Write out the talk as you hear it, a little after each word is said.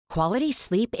Quality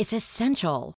sleep is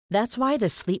essential. That's why the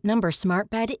Sleep Number Smart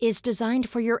Bed is designed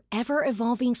for your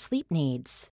ever-evolving sleep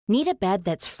needs. Need a bed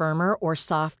that's firmer or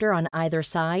softer on either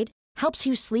side? Helps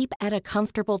you sleep at a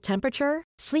comfortable temperature?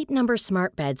 Sleep Number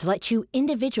Smart Beds let you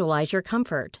individualize your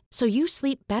comfort, so you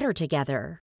sleep better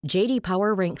together. J.D.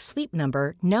 Power ranks Sleep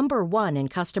Number number 1 in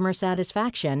customer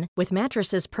satisfaction with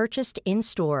mattresses purchased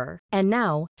in-store. And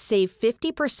now, save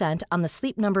 50% on the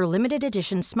Sleep Number Limited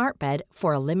Edition Smart Bed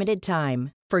for a limited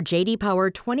time. For J.D. Power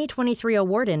 2023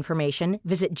 award information,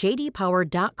 visit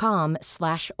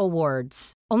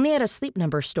jdpower.com/awards. Only at a Sleep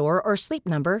Number store or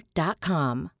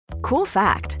sleepnumber.com. Cool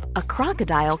fact, a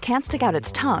crocodile can't stick out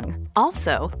its tongue.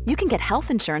 Also, you can get health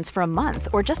insurance for a month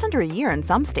or just under a year in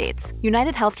some states.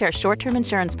 United Healthcare short-term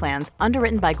insurance plans,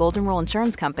 underwritten by Golden Rule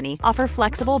Insurance Company, offer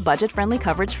flexible, budget-friendly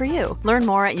coverage for you. Learn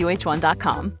more at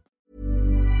uh1.com.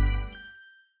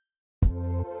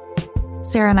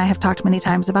 Sarah and I have talked many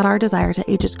times about our desire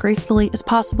to age as gracefully as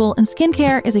possible, and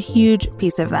skincare is a huge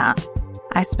piece of that.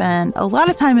 I spend a lot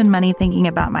of time and money thinking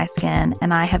about my skin,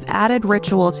 and I have added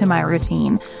Ritual to my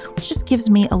routine, which just gives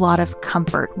me a lot of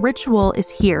comfort. Ritual is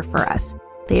here for us.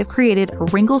 They have created a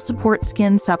wrinkle support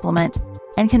skin supplement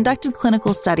and conducted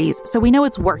clinical studies, so we know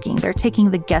it's working. They're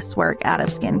taking the guesswork out of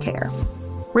skincare.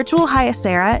 Ritual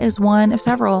Hyacera is one of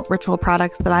several Ritual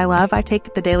products that I love. I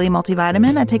take the daily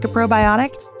multivitamin, I take a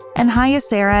probiotic, and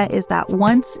Hyacera is that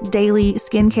once daily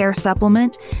skincare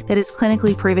supplement that is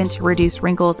clinically proven to reduce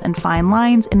wrinkles and fine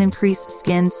lines and increase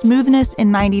skin smoothness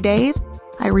in 90 days.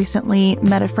 I recently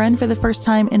met a friend for the first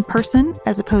time in person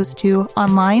as opposed to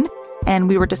online, and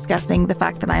we were discussing the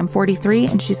fact that I am 43,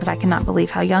 and she said, "I cannot believe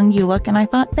how young you look." And I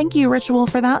thought, thank you, Ritual,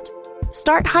 for that.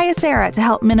 Start Hyacera to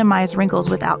help minimize wrinkles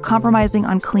without compromising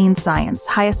on clean science.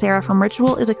 Hyacera from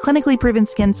Ritual is a clinically proven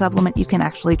skin supplement you can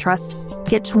actually trust.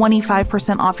 Get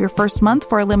 25% off your first month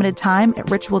for a limited time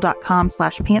at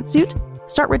ritual.com/pantsuit.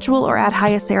 Start Ritual or add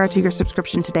Hyacera to your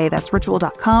subscription today. That's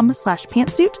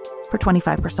ritual.com/pantsuit for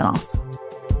 25% off.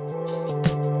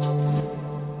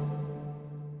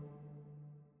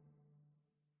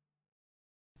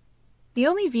 The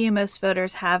only view most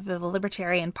voters have of the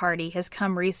Libertarian Party has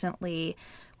come recently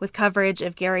with coverage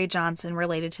of Gary Johnson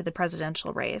related to the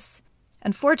presidential race.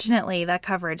 Unfortunately, that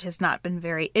coverage has not been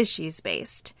very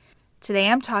issues-based. Today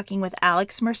I'm talking with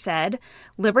Alex Merced,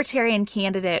 Libertarian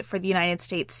candidate for the United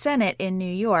States Senate in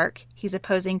New York. He's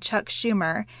opposing Chuck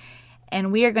Schumer,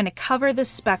 and we are going to cover the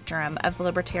spectrum of the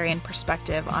Libertarian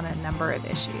perspective on a number of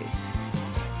issues.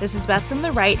 This is Beth from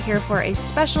the Right, here for a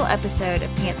special episode of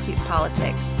Pantsuit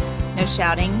Politics. No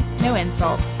shouting, no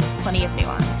insults, plenty of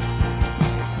nuance.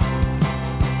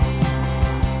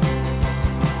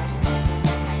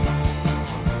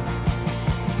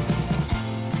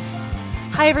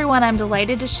 Hi everyone, I'm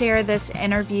delighted to share this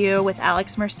interview with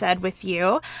Alex Merced with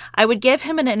you. I would give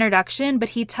him an introduction, but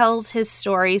he tells his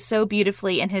story so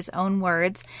beautifully in his own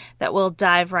words that we'll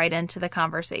dive right into the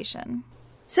conversation.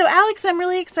 So Alex, I'm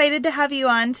really excited to have you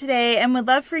on today and would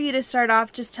love for you to start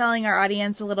off just telling our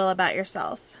audience a little about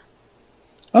yourself.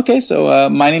 Okay, so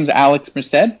my name is Alex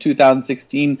Merced,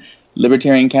 2016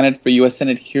 Libertarian candidate for U.S.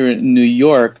 Senate here in New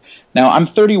York. Now, I'm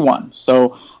 31,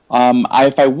 so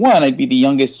if I won, I'd be the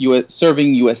youngest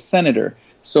serving U.S. Senator.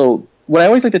 So what I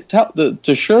always like to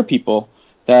assure people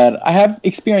that I have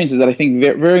experiences that I think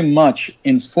very much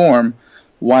inform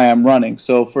why I'm running.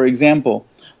 So, for example,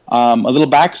 a little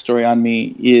backstory on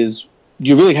me is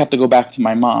you really have to go back to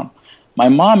my mom. My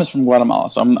mom is from Guatemala,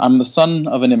 so I'm the son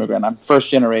of an immigrant. I'm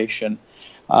first generation.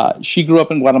 She grew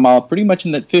up in Guatemala pretty much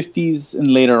in the 50s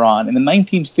and later on. In the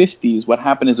 1950s, what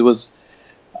happened is it was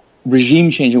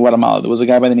regime change in Guatemala. There was a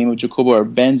guy by the name of Jacobo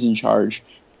Arbenz in charge,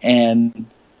 and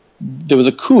there was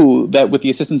a coup that, with the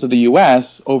assistance of the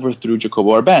U.S., overthrew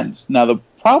Jacobo Arbenz. Now, the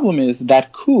problem is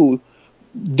that coup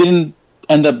didn't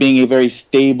end up being a very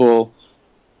stable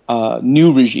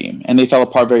new regime, and they fell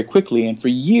apart very quickly. And for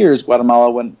years,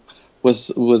 Guatemala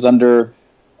was under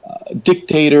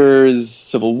dictators,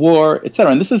 civil war, etc.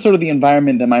 And this is sort of the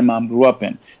environment that my mom grew up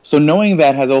in. So knowing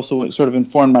that has also sort of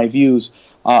informed my views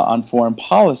on foreign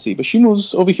policy. But she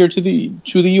moves over here to the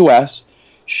U.S.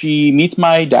 She meets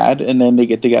my dad, and then they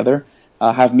get together,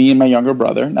 have me and my younger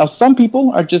brother. Now, some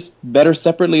people are just better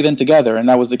separately than together, and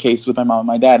that was the case with my mom and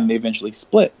my dad, and they eventually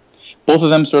split. Both of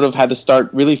them sort of had to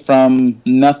start really from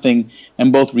nothing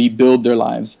and both rebuild their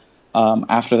lives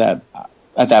after that.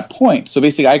 At that point. So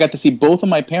basically, I got to see both of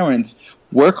my parents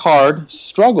work hard,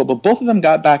 struggle, but both of them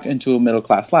got back into a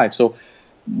middle-class life. So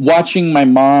watching my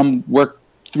mom work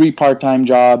 3 part-time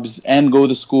jobs and go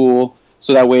to school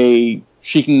so that way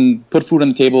she can put food on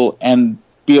the table and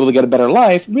be able to get a better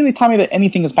life really taught me that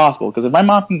anything is possible. Because if my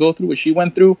mom can go through what she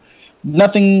went through,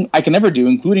 nothing I can ever do,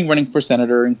 including running for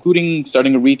senator, including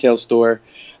starting a retail store,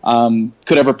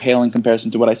 could ever pale in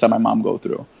comparison to what I saw my mom go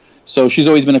through. So she's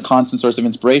always been a constant source of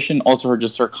inspiration, also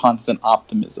her constant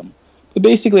optimism. But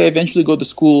basically, I eventually go to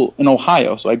school in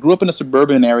Ohio. So I grew up in a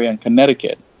suburban area in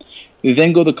Connecticut. I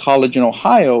then go to college in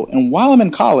Ohio, and while I'm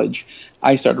in college,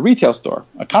 I start a retail store,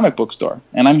 a comic book store.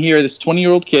 And I'm here, this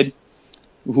 20-year-old kid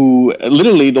who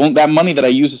literally, that money that I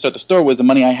used to start the store was the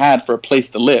money I had for a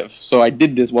place to live. So I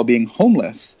did this while being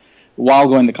homeless, while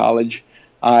going to college.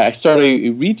 I started a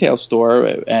retail store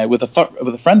with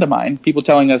a friend of mine, people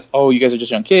telling us, oh, you guys are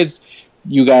just young kids.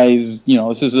 You guys,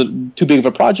 this is too big of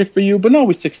a project for you. But no,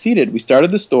 we succeeded. We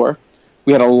started the store.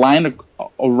 We had a line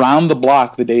around the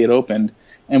block the day it opened.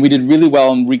 And we did really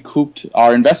well and recouped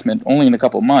our investment only in a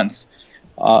couple of months.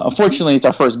 Unfortunately, it's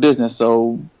our first business,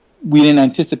 so we didn't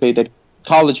anticipate that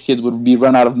college kids would be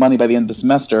run out of money by the end of the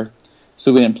semester.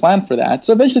 So we didn't plan for that.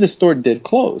 So eventually the store did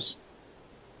close.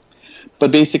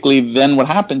 But basically then what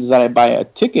happens is that I buy a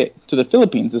ticket to the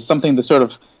Philippines. It's something to sort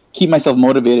of keep myself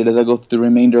motivated as I go through the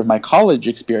remainder of my college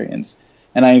experience.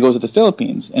 And I go to the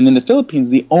Philippines. And in the Philippines,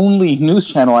 the only news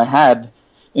channel I had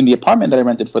in the apartment that I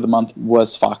rented for the month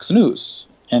was Fox News.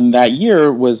 And that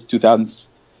year was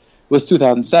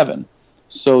 2007.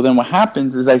 So then what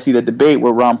happens is I see the debate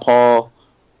where Ron Paul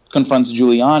confronts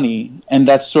Giuliani, and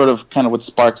that's sort of kind of what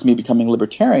sparks me becoming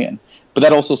libertarian. But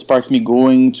that also sparks me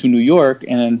going to New York,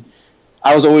 and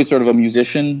I was always sort of a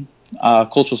musician,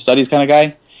 cultural studies kind of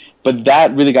guy, but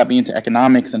that really got me into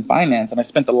economics and finance, and I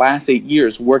spent the last 8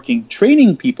 years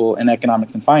training people in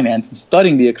economics and finance and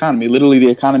studying the economy. Literally, the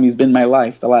economy has been my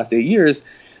life the last 8 years,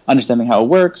 understanding how it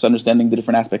works, understanding the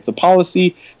different aspects of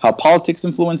policy, how politics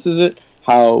influences it,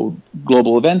 how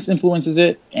global events influences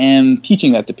it, and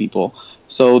teaching that to people.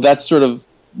 So that's sort of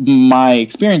my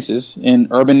experiences in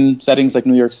urban settings like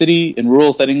New York City, in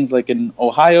rural settings like in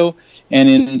Ohio, and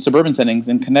in suburban settings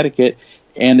in Connecticut,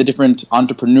 and the different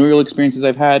entrepreneurial experiences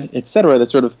I've had, etc.,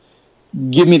 that sort of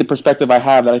give me the perspective I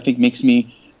have that I think makes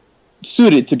me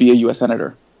suited to be a U.S.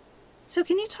 Senator. So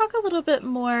can you talk a little bit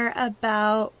more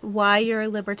about why you're a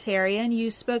libertarian? You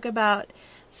spoke about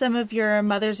some of your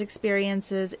mother's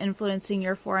experiences influencing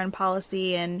your foreign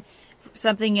policy and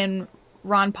something in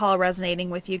Ron Paul resonating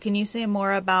with you. Can you say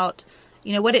more about,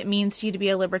 what it means to you to be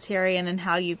a libertarian and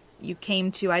how you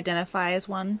came to identify as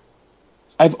one?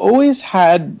 I've always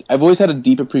had a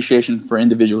deep appreciation for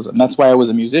individualism. That's why I was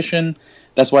a musician.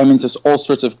 That's why I'm into all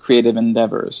sorts of creative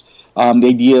endeavors. The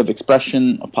idea of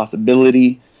expression, of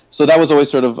possibility. So that was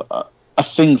always sort of a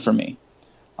thing for me.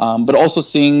 But also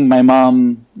seeing my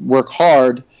mom work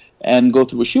hard and go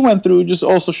through what she went through just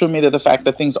also showed me that the fact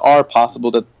that things are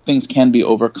possible, that things can be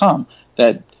overcome,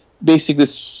 that basically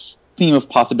this theme of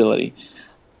possibility.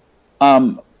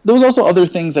 There was also other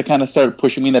things that kind of started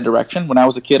pushing me in that direction. When I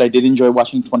was a kid, I did enjoy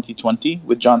watching 2020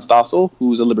 with John Stossel,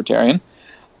 who's a libertarian.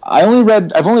 I've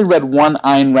only read one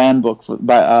Ayn Rand book,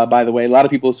 by the way. A lot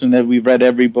of people assume that we've read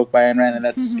every book by Ayn Rand, and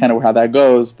that's kind of how that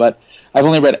goes. But I've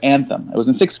only read Anthem. I was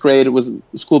in 6th grade. It was a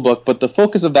school book. But the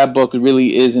focus of that book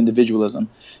really is individualism.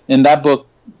 In that book,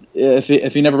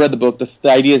 if you never read the book,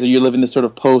 the idea is that you live in this sort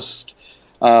of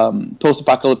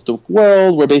post-apocalyptic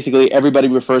world where basically everybody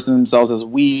refers to themselves as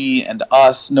we and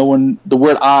us. The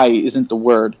word I isn't the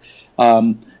word.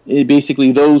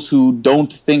 Basically, those who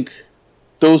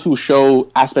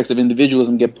show aspects of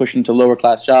individualism get pushed into lower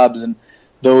class jobs, and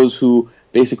those who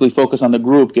basically focus on the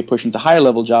group get pushed into higher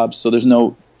level jobs. So there's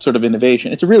no sort of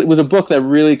innovation. It was a book that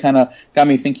really kind of got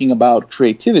me thinking about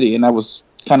creativity, and I was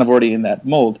kind of already in that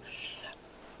mold.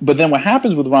 But then what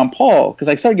happens with Ron Paul, because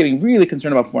I started getting really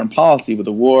concerned about foreign policy with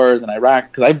the wars in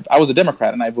Iraq, because I was a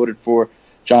Democrat and I voted for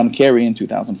John Kerry in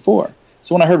 2004.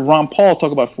 So when I heard Ron Paul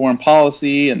talk about foreign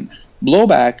policy and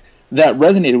blowback, that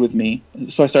resonated with me.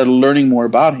 So I started learning more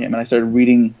about him, and I started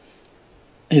reading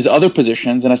his other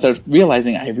positions, and I started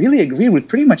realizing I really agreed with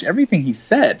pretty much everything he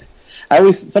said.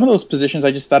 Some of those positions,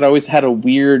 I just thought I always had a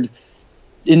weird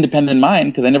independent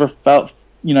mind, because I never felt,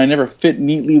 I never fit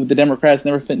neatly with the Democrats,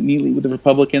 never fit neatly with the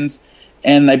Republicans,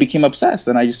 and I became obsessed,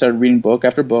 and I just started reading book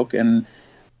after book, and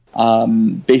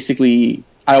basically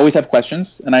I always have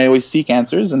questions, and I always seek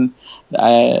answers, and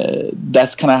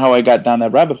that's kind of how I got down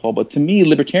that rabbit hole. But to me,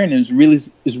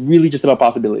 libertarianism is really just about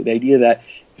possibility, the idea that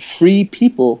free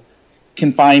people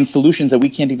can find solutions that we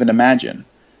can't even imagine.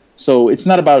 So it's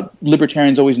not about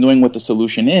libertarians always knowing what the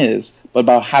solution is, but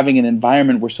about having an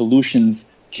environment where solutions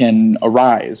can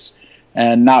arise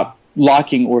and not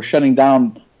locking or shutting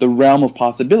down the realm of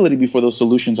possibility before those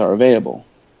solutions are available.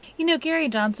 Gary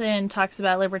Johnson talks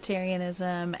about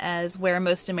libertarianism as where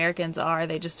most Americans are,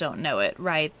 they just don't know it,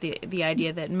 right? The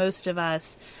idea that most of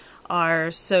us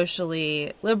are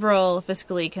socially liberal,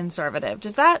 fiscally conservative.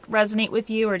 Does that resonate with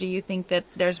you, or do you think that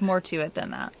there's more to it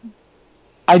than that?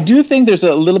 I do think there's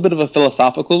a little bit of a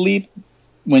philosophical leap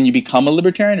when you become a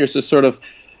libertarian. There's this sort of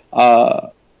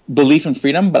belief in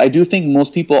freedom, but I do think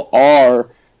most people are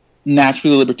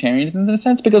naturally libertarians in a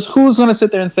sense, because who's going to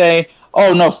sit there and say,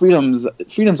 oh no, freedom's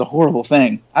a horrible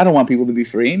thing, I don't want people to be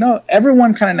free? No,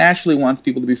 everyone kind of naturally wants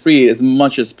people to be free as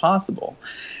much as possible.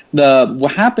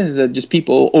 What happens is that just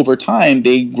people over time,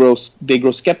 they grow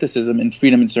skepticism in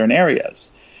freedom in certain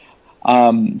areas.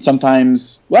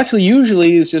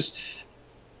 Usually it's just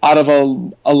out of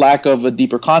a lack of a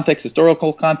deeper context,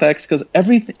 historical context, because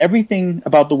everything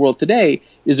about the world today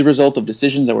is a result of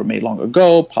decisions that were made long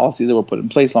ago, policies that were put in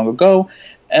place long ago.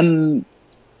 And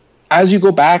as you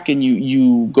go back and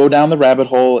you go down the rabbit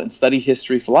hole and study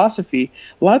history, philosophy,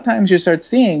 a lot of times you start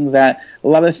seeing that a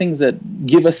lot of the things that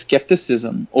give us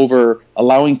skepticism over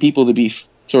allowing people to be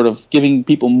sort of giving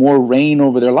people more reign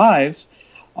over their lives,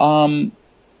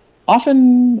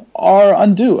 often are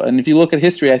undue. And if you look at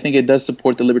history, I think it does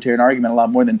support the libertarian argument a lot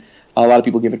more than a lot of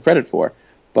people give it credit for.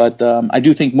 But I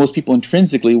do think most people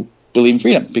intrinsically believe in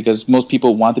freedom, because most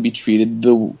people want to be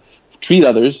treat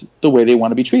others the way they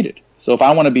want to be treated. So if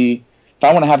I want to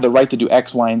have the right to do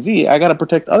X, Y, and Z, I got to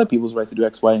protect other people's rights to do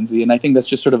X, Y, and Z. And I think that's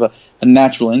just sort of a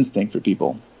natural instinct for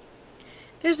people.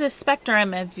 There's a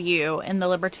spectrum of view in the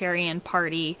Libertarian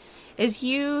Party. As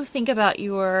you think about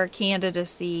your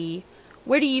candidacy,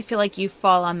 where do you feel like you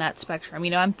fall on that spectrum?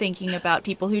 I'm thinking about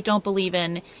people who don't believe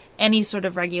in any sort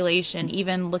of regulation,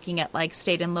 even looking at like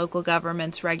state and local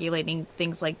governments regulating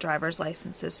things like driver's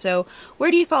licenses. So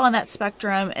where do you fall on that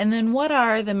spectrum? And then what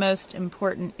are the most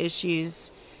important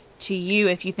issues to you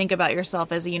if you think about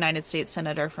yourself as a United States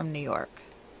Senator from New York?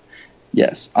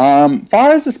 Yes.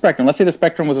 Far as the spectrum, let's say the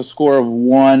spectrum was a score of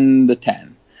 1 to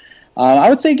 10. I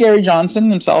would say Gary Johnson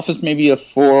himself is maybe a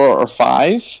 4 or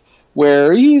 5.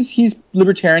 Where he's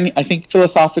libertarian. I think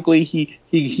philosophically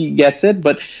he gets it,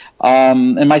 but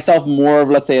and myself more of,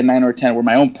 let's say, a 9 or 10, where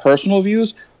my own personal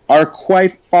views are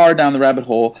quite far down the rabbit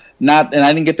hole. And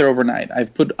I didn't get there overnight.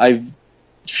 I've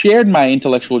shared my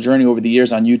intellectual journey over the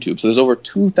years on YouTube. So there's over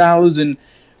 2,000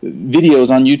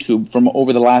 videos on YouTube from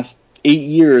over the last 8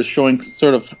 years showing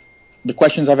sort of the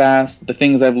questions I've asked, the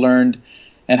things I've learned,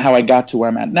 and how I got to where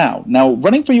I'm at now. Now,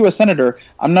 running for U.S. Senator,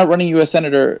 I'm not running U.S.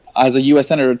 Senator as a U.S.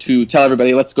 Senator to tell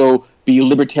everybody, let's go be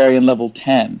libertarian level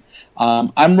 10.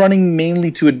 I'm running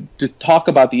mainly to talk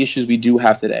about the issues we do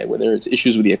have today, whether it's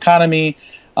issues with the economy,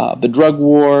 the drug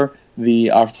war,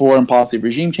 our foreign policy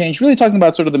regime change, really talking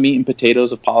about sort of the meat and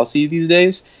potatoes of policy these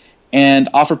days, and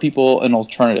offer people an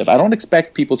alternative. I don't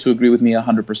expect people to agree with me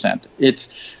 100%.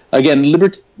 Again,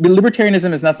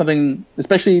 libertarianism is not something,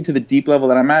 especially to the deep level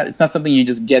that I'm at, it's not something you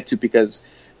just get to because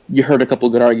you heard a couple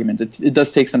of good arguments. It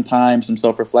does take some time, some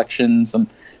self-reflection, some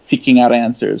seeking out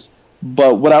answers.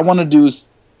 But what I want to do is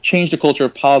change the culture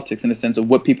of politics in a sense of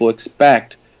what people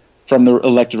expect from the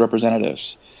elected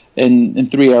representatives in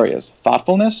 3 areas: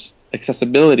 thoughtfulness,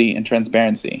 accessibility, and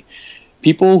transparency.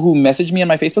 People who message me on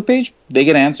my Facebook page, they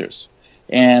get answers.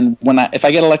 And if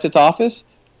I get elected to office,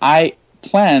 I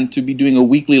plan to be doing a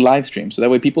weekly live stream, so that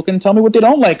way people can tell me what they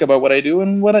don't like about what I do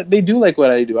and what they do like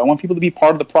what I do. I want people to be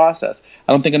part of the process.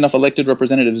 I don't think enough elected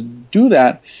representatives do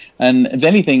that, and if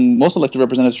anything, most elected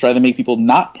representatives try to make people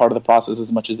not part of the process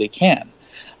as much as they can.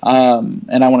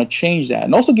 And I want to change that,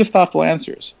 and also give thoughtful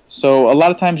answers. So a lot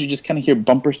of times you just kind of hear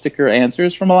bumper sticker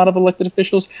answers from a lot of elected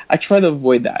officials. I try to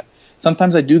avoid that.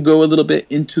 Sometimes I do go a little bit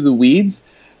into the weeds,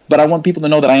 but I want people to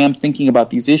know that I am thinking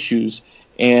about these issues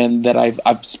and that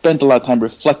I've spent a lot of time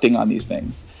reflecting on these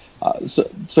things.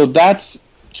 So that's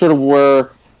sort of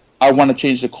where I want to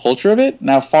change the culture of it.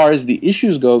 Now, as far as the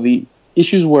issues go, the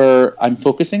issues where I'm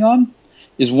focusing on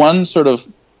is one, sort of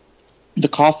the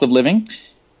cost of living,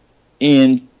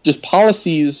 in just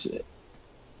policies.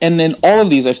 And then all of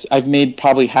these, I've made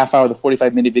probably half-hour to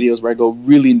 45-minute videos where I go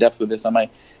really in-depth with this on my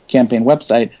campaign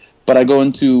website. But I go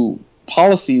into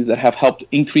policies that have helped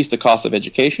increase the cost of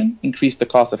education, increase the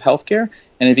cost of healthcare,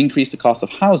 and have increased the cost of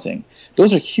housing.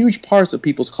 Those are huge parts of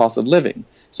people's cost of living.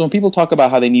 So when people talk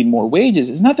about how they need more wages,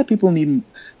 it's not that people need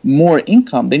more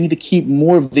income. They need to keep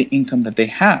more of the income that they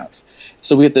have.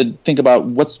 So we have to think about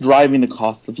what's driving the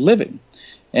cost of living.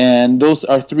 And those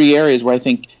are 3 areas where I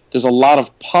think there's a lot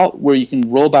of where you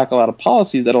can roll back a lot of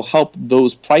policies that'll help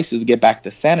those prices get back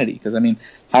to sanity. Because, I mean,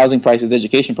 housing prices,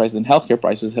 education prices, and healthcare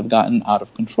prices have gotten out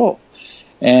of control.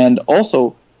 And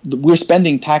also, we're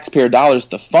spending taxpayer dollars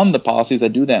to fund the policies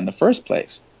that do that in the first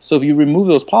place. So if you remove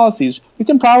those policies, we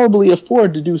can probably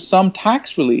afford to do some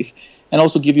tax relief and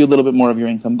also give you a little bit more of your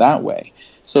income that way.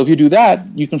 So if you do that,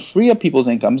 you can free up people's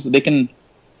incomes. They can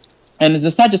And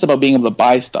it's not just about being able to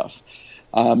buy stuff.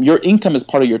 Your income is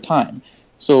part of your time.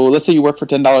 So let's say you work for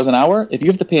 $10 an hour. If you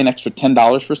have to pay an extra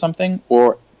 $10 for something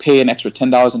or pay an extra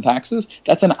 $10 in taxes,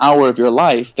 that's an hour of your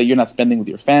life that you're not spending with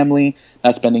your family,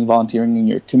 not spending volunteering in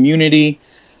your community.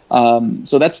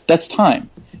 So that's time.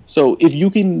 So if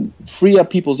you can free up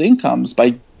people's incomes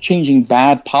by changing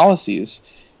bad policies,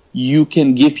 you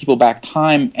can give people back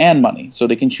time and money. So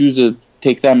they can choose to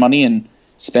take that money and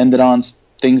spend it on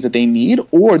things that they need,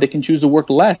 or they can choose to work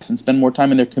less and spend more time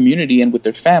in their community and with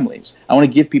their families. I want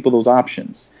to give people those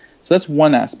options. So that's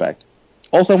one aspect.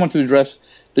 Also, I want to address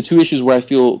the two issues where I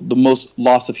feel the most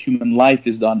loss of human life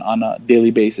is done on a daily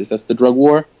basis. That's the drug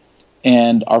war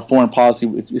and our foreign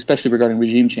policy, especially regarding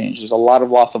regime change. There's a lot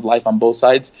of loss of life on both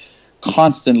sides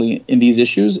constantly in these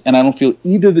issues, and I don't feel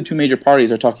either of the two major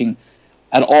parties are talking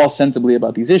at all sensibly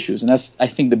about these issues. And that's, I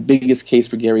think, the biggest case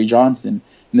for Gary Johnson,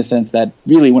 in the sense that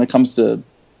really when it comes to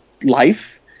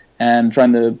life and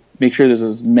trying to make sure there's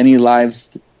as many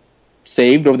lives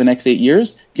saved over the next 8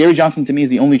 years, Gary Johnson to me is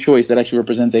the only choice that actually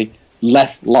represents a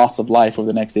less loss of life over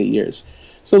the next 8 years.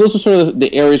 So those are sort of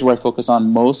the areas where I focus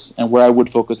on most and where I would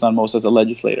focus on most as a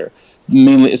legislator,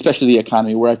 mainly, especially the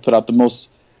economy, where I've put out the most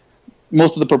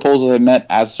of the proposals I've met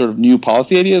as sort of new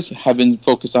policy ideas have been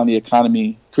focused on the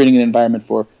economy, creating an environment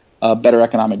for better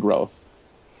economic growth.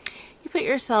 You put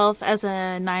yourself as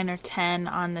a 9 or 10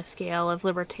 on the scale of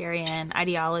libertarian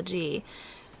ideology.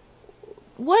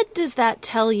 What does that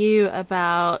tell you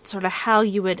about sort of how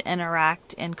you would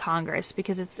interact in Congress?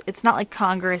 Because it's not like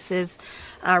Congress is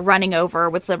running over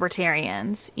with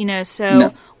libertarians, So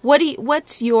no.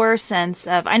 What's your sense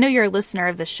of? I know you're a listener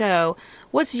of the show.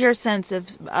 What's your sense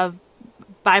of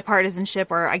bipartisanship,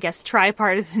 or I guess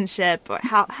tripartisanship?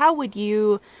 How would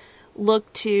you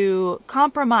look to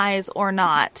compromise or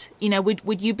not?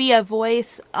 Would you be a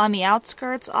voice on the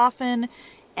outskirts often,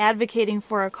 advocating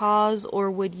for a cause, or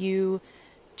would you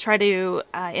try to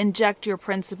inject your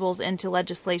principles into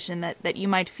legislation that you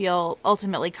might feel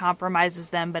ultimately compromises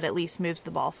them, but at least moves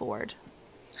the ball forward?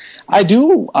 I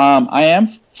do. I am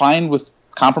fine with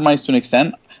compromise to an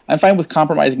extent. I'm fine with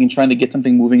compromising and trying to get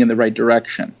something moving in the right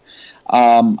direction.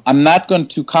 I'm not going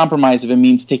to compromise if it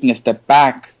means taking a step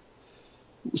backwards.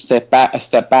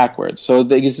 So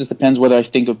I guess this depends whether I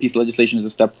think of a piece of legislation as a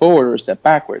step forward or a step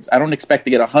backwards. I don't expect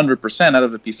to get 100% out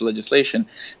of a piece of legislation.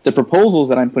 The proposals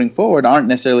that I'm putting forward aren't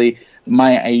necessarily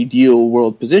my ideal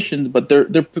world positions, but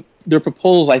they're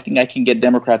proposals I think I can get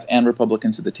Democrats and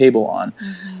Republicans to the table on.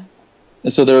 Mm-hmm.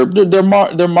 So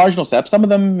they're marginal steps. Some of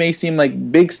them may seem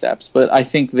like big steps, but I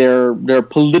think they're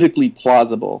politically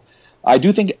plausible. I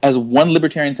do think as one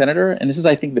libertarian senator, and this is,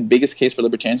 I think, the biggest case for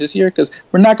libertarians this year, because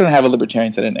we're not going to have a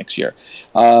libertarian senate next year,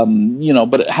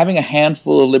 but having a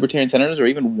handful of libertarian senators, or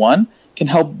even one, can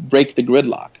help break the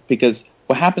gridlock. Because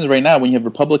what happens right now when you have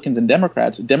Republicans and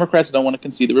Democrats don't want to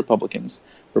concede the Republicans.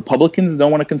 Republicans don't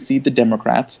want to concede the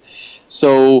Democrats.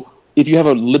 So if you have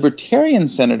a libertarian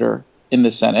senator in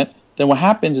the Senate, then what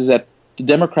happens is that the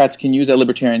Democrats can use that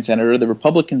libertarian senator, the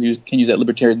Republicans can use that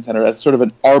libertarian senator as sort of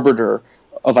an arbiter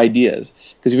of ideas.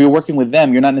 Because if you're working with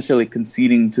them, you're not necessarily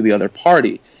conceding to the other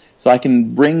party. So I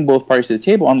can bring both parties to the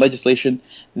table on legislation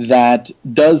that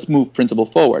does move principle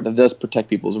forward, that does protect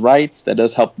people's rights, that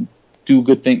does help do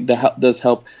good things, that does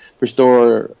help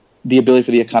restore the ability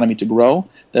for the economy to grow,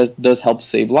 that does help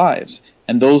save lives.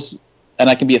 And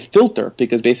I can be a filter,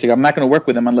 because basically I'm not going to work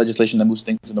with them on legislation that moves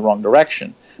things in the wrong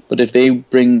direction. But if they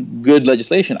bring good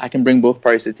legislation, I can bring both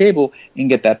parties to the table and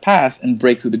get that passed and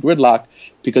break through the gridlock,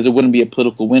 because it wouldn't be a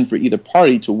political win for either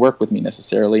party to work with me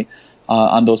necessarily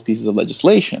on those pieces of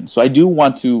legislation. So I do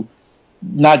want to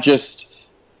not just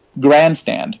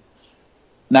grandstand.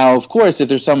 Now, of course, if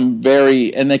there's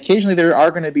and occasionally there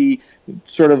are going to be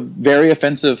sort of very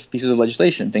offensive pieces of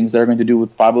legislation, things that are going to do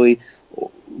with probably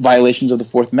violations of the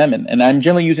Fourth Amendment. And I'm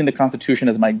generally using the Constitution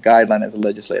as my guideline as a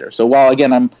legislator. So while,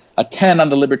 again, I'm a 10 on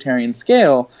the libertarian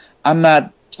scale, I'm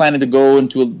not planning to go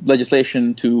into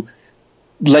legislation to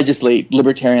legislate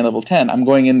libertarian level 10. I'm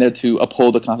going in there to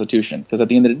uphold the Constitution, because at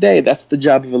the end of the day, that's the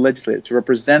job of a legislator, to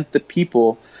represent the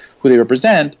people who they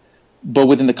represent, but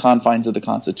within the confines of the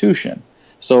Constitution.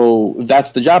 So if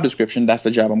that's the job description, that's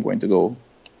the job I'm going to go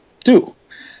do.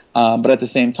 But at the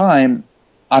same time,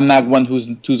 I'm not one who's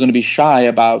going to be shy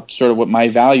about sort of what my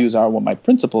values are, what my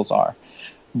principles are.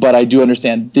 But I do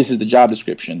understand this is the job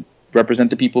description.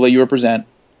 Represent the people that you represent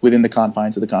within the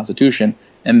confines of the Constitution,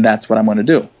 and that's what I'm going to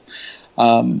do.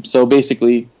 So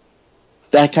basically,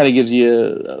 that kind of gives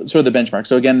you sort of the benchmark.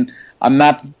 So again, I'm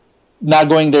not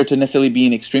going there to necessarily be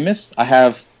an extremist. I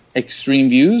have extreme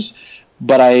views,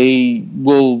 but I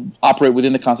will operate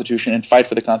within the Constitution and fight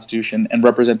for the Constitution and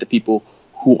represent the people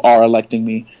who are electing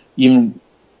me even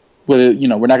whether,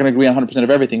 we're not going to agree on 100% of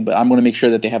everything, but I'm going to make sure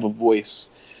that they have a voice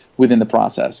within the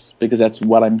process, because that's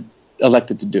what I'm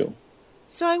elected to do.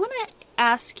 So I want to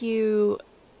ask you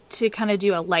to kind of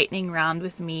do a lightning round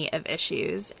with me of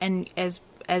issues, and as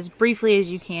briefly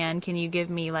as you can you give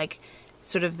me like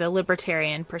sort of the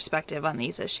libertarian perspective on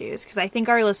these issues? Because I think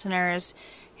our listeners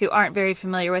who aren't very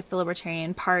familiar with the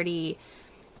Libertarian Party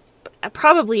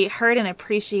probably heard and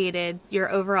appreciated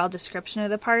your overall description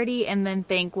of the party and then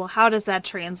think, well, how does that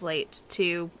translate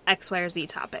to X, Y, or Z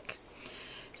topic?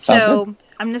 So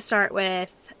I'm going to start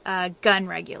with gun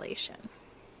regulation.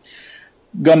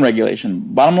 Gun regulation.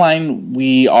 Bottom line,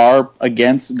 we are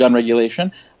against gun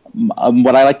regulation.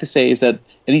 What I like to say is that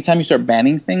anytime you start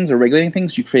banning things or regulating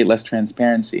things, you create less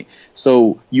transparency.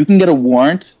 So you can get a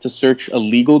warrant to search a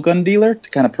legal gun dealer to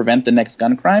kind of prevent the next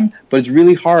gun crime, but it's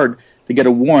really hard to get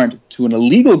a warrant to an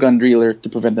illegal gun dealer to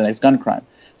prevent the next gun crime.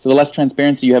 So the less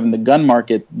transparency you have in the gun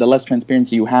market, the less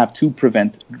transparency you have to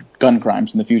prevent gun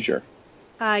crimes in the future.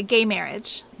 Gay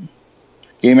marriage.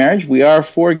 Gay marriage, we are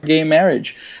for gay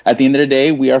marriage. At the end of the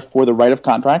day, we are for the right of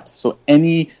contract. So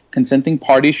any consenting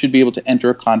party should be able to enter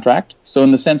a contract. So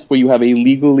in the sense where you have a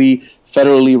legally,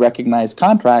 federally recognized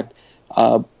contract,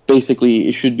 basically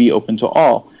it should be open to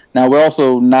all. Now, we're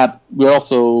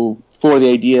also for the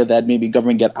idea that maybe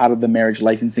government get out of the marriage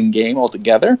licensing game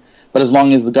altogether. But as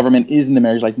long as the government is in the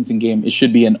marriage licensing game, it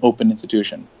should be an open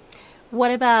institution. What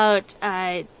about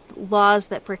laws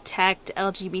that protect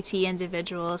LGBT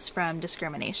individuals from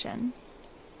discrimination?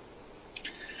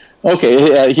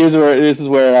 Okay, here's where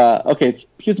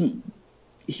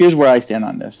I stand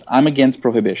on this. I'm against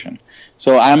prohibition.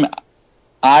 So I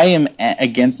am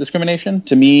against discrimination.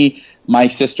 To me, my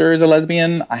sister is a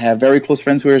lesbian. I have very close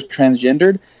friends who are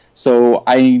transgendered. So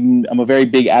I'm a very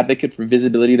big advocate for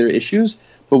visibility of their issues.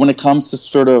 But when it comes to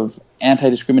sort of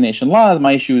anti-discrimination laws,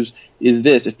 my issue is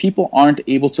this. If people aren't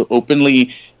able to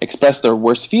openly express their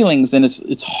worst feelings, then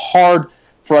it's hard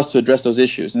for us to address those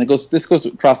issues. And this goes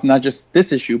across not just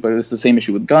this issue, but it's the same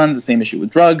issue with guns, the same issue with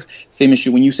drugs, same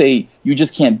issue when you say you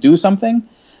just can't do something,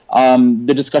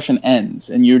 the discussion ends,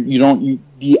 and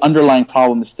the underlying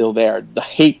problem is still there. The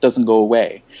hate doesn't go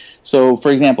away. So,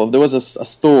 for example, if there was a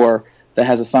store that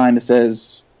has a sign that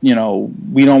says, we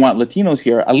don't want Latinos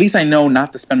here, at least I know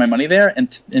not to spend my money there,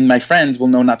 and my friends will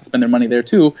know not to spend their money there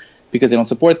too, because they don't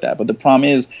support that. But the problem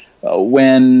is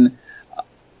when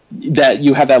that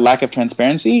you have that lack of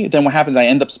transparency, then what happens, I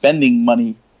end up spending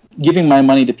money, giving my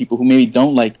money to people who maybe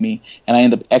don't like me, and I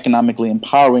end up economically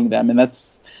empowering them, and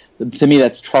to me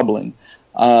that's troubling.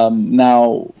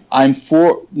 Now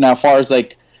far as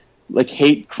like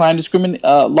hate crime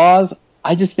laws,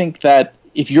 I just think that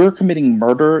if you're committing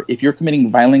murder, if you're committing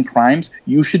violent crimes,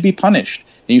 you should be punished,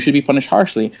 and you should be punished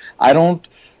harshly. I'm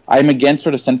against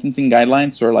sort of sentencing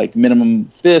guidelines or like minimum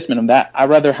this, minimum that. I'd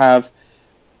rather have,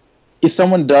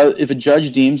 if a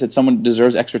judge deems that someone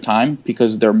deserves extra time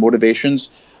because their motivations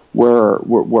were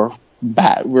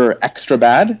extra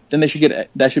bad, then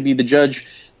that should be the judge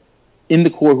in the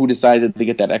court who decided to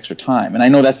get that extra time. And I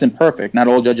know that's imperfect. Not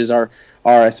all judges are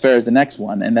as fair as the next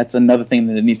one, and that's another thing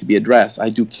that needs to be addressed. I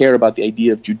do care about the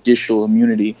idea of judicial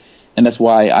immunity, and that's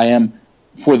why I am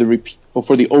for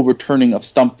the overturning of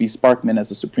Stump v. Sparkman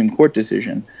as a Supreme Court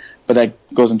decision. But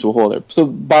that goes into a whole other. So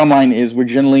bottom line is we're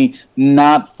generally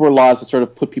not for laws that sort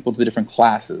of put people into different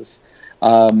classes,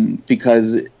 and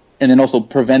then also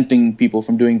preventing people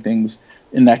from doing things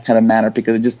in that kind of manner,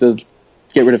 because it just does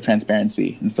get rid of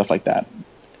transparency and stuff like that.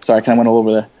 Sorry, I kind of went all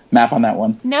over the map on that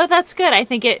one. No, that's good. I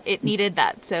think it needed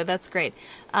that, so that's great.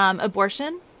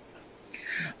 Abortion?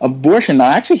 Abortion. Now,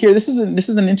 actually, here this is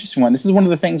an interesting one. This is one of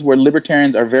the things where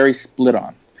libertarians are very split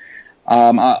on.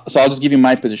 So I'll just give you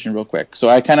my position real quick. So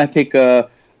I kind of take a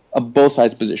both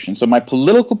sides position. So my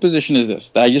political position is this: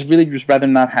 that I just rather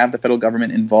not have the federal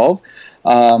government involved,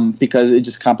 because it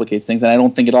just complicates things, and I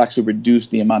don't think it'll actually reduce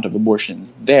the amount of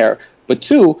abortions there. But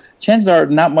two, chances are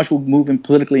not much will move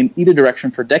politically in either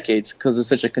direction for decades because it's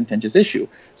such a contentious issue.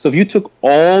 So if you took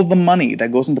all the money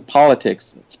that goes into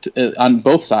politics on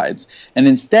both sides and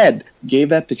instead gave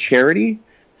that to charities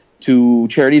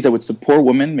that would support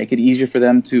women, make it easier for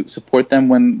them to support them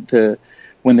when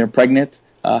they're pregnant,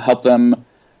 help them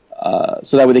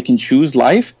so that way they can choose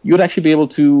life, you would actually be able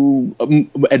to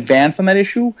advance on that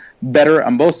issue better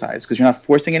on both sides, because you're not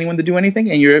forcing anyone to do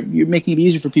anything, and you're making it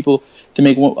easier for people to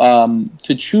make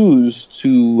to choose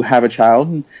to have a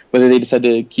child, whether they decide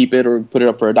to keep it or put it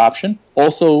up for adoption.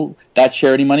 Also, that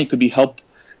charity money could be helped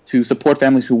to support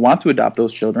families who want to adopt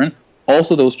those children.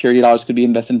 Also, those charity dollars could be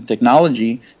invested in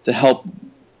technology to help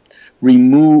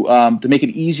to make it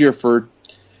easier for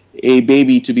a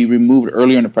baby to be removed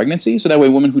earlier in the pregnancy, so that way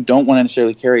women who don't want to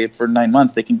necessarily carry it for 9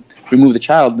 months, they can remove the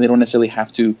child and they don't necessarily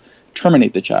have to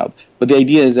terminate the child. But the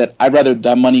idea is that I'd rather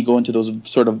that money go into those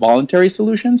sort of voluntary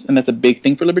solutions, and that's a big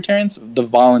thing for libertarians, the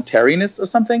voluntariness of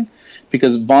something,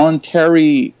 because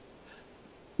voluntary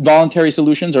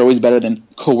solutions are always better than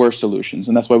coerced solutions,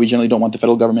 and that's why we generally don't want the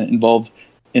federal government involved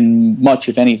in much,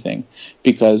 if anything,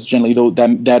 because generally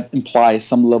that implies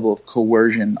some level of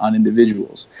coercion on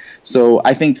individuals. So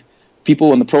I think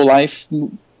people on the pro-life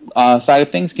side of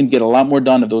things can get a lot more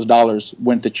done if those dollars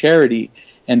went to charity,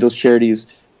 and those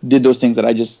charities did those things that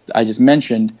I just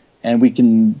mentioned, and we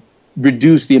can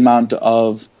reduce the amount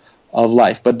of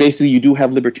life. But basically, you do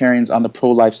have libertarians on the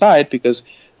pro-life side because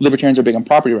libertarians are big on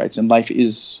property rights, and life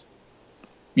is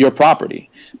your property.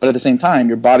 But at the same time,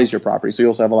 your body's your property. So you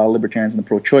also have a lot of libertarians on the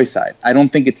pro-choice side. I don't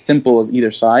think it's simple as either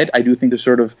side. I do think there's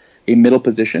sort of a middle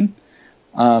position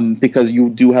because you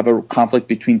do have a conflict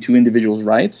between two individuals'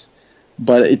 rights,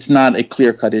 but it's not a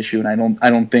clear-cut issue, and I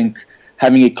don't think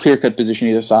having a clear-cut position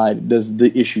either side does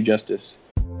the issue justice.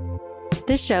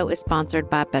 This show is sponsored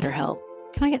by BetterHelp.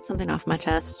 Can I get something off my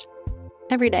chest?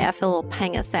 Every day I feel a little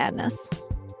pang of sadness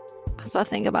because I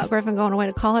think about Griffin going away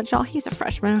to college. Y'all, he's a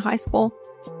freshman in high school.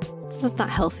 This is not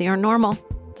healthy or normal.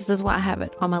 This is why I have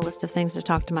it on my list of things to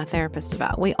talk to my therapist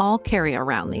about. We all carry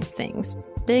around these things,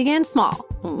 big and small.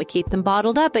 When we keep them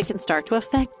bottled up, it can start to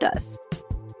affect us.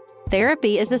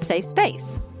 Therapy is a safe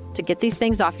space to get these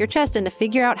things off your chest and to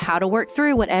figure out how to work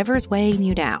through whatever is weighing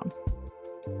you down.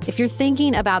 If you're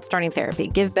thinking about starting therapy,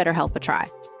 give BetterHelp a try.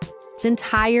 It's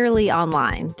entirely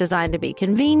online, designed to be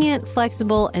convenient,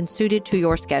 flexible, and suited to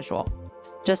your schedule.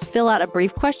 Just fill out a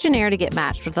brief questionnaire to get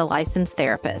matched with a licensed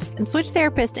therapist and switch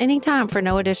therapists anytime for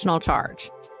no additional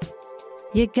charge.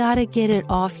 You gotta get it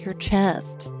off your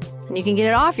chest. And you can get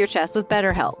it off your chest with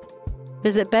BetterHelp.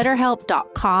 Visit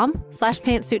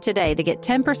BetterHelp.com/pantsuit today to get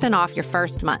 10% off your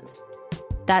first month.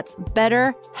 That's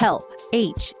BetterHelp,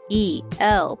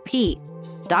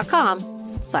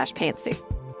 HELP.com/pantsuit.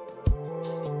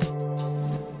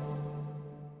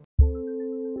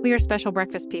 We are special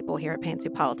breakfast people here at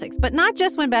Pantsuit Politics, but not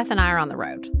just when Beth and I are on the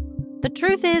road. The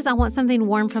truth is, I want something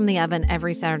warm from the oven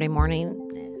every Saturday morning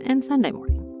and Sunday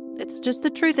morning. It's just the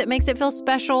truth. It makes it feel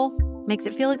special, makes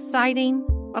it feel exciting.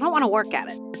 I don't want to work at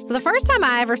it. So the first time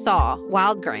I ever saw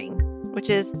Wild Grain,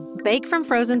 which is bake from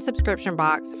frozen subscription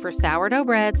box for sourdough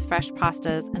breads, fresh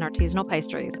pastas, and artisanal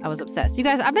pastries, I was obsessed. You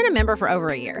guys, I've been a member for over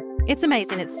a year. It's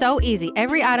amazing. It's so easy.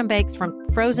 Every item bakes from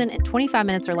frozen in 25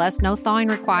 minutes or less, no thawing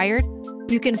required.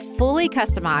 You can fully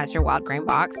customize your Wild Grain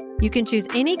box. You can choose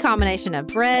any combination of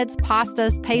breads,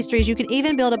 pastas, pastries. You can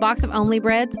even build a box of only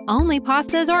breads, only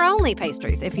pastas, or only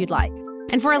pastries if you'd like.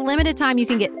 And for a limited time, you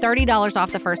can get $30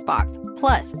 off the first box,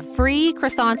 plus free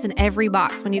croissants in every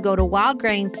box when you go to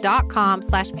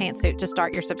wildgrain.com/pantsuit to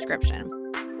start your subscription.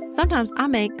 Sometimes I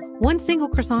make one single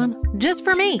croissant just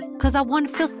for me because I want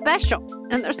to feel special,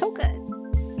 and they're so good.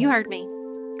 You heard me.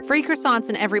 Free croissants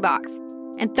in every box,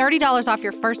 and $30 off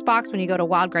your first box when you go to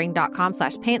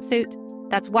wildgrain.com/pantsuit.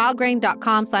 That's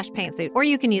wildgrain.com/pantsuit, or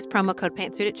you can use promo code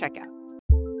pantsuit at checkout.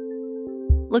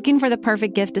 Looking for the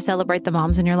perfect gift to celebrate the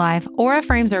moms in your life? Aura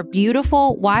frames are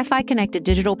beautiful, Wi-Fi connected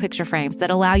digital picture frames that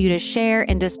allow you to share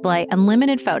and display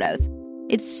unlimited photos.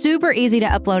 It's super easy to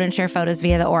upload and share photos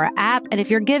via the Aura app, and if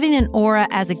you're giving an Aura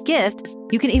as a gift,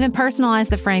 you can even personalize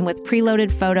the frame with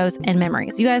preloaded photos and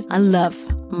memories. You guys, I love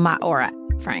my Aura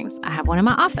frames. I have one in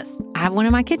my office. I have one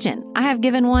in my kitchen. I have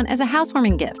given one as a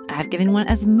housewarming gift. I have given one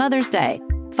as Mother's Day,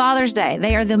 Father's Day.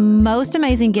 They are the most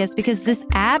amazing gifts because this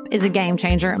app is a game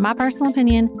changer, in my personal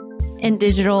opinion, in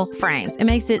digital frames. It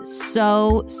makes it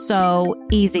so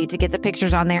easy to get the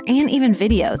pictures on there and even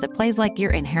videos. It plays like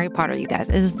you're in Harry Potter, you guys.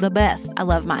 It is the best. I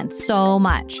love mine so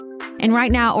much. And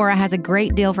right now, Aura has a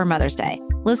great deal for Mother's Day.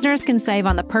 Listeners can save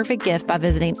on the perfect gift by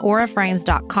visiting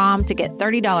auraframes.com to get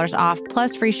 $30 off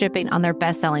plus free shipping on their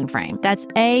best-selling frame. That's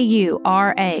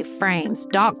AURA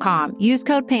frames.com. Use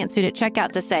code PANTSUIT at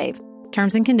checkout to save.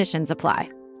 Terms and conditions apply.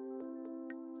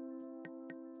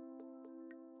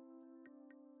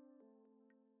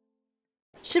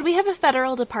 Should we have a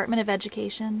federal Department of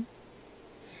Education?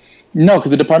 No,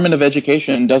 because the Department of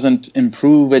Education doesn't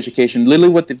improve education.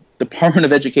 Literally what the Department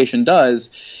of Education does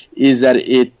is that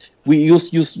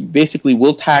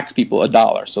we'll tax people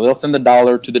 $1. So they'll send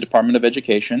 $1 to the Department of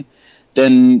Education,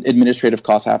 then administrative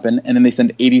costs happen, and then they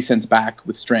send 80 cents back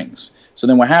with strings. So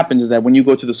then what happens is that when you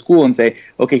go to the school and say,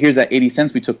 okay, here's that 80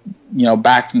 cents we took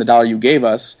back from the $1 you gave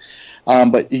us,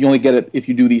 but you only get it if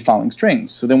you do the following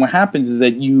strings. So then what happens is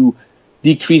that you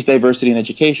decrease diversity in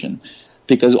education,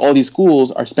 because all these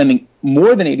schools are spending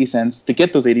more than 80 cents to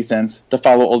get those 80 cents to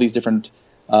follow all these different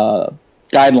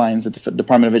guidelines that the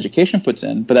Department of Education puts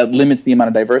in, but that limits the amount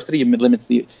of diversity.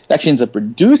 It actually ends up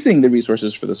reducing the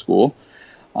resources for the school.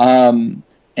 And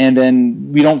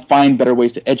then we don't find better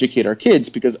ways to educate our kids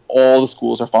because all the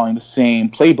schools are following the same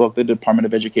playbook that the Department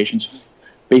of Education's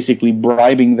basically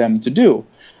bribing them to do.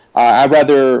 I'd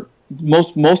rather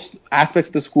most aspects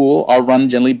of the school are run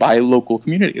generally by local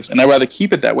communities, and I'd rather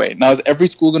keep it that way. Now, is every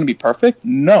school going to be perfect?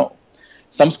 No.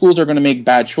 Some schools are going to make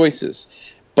bad choices.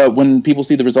 But when people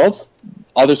see the results,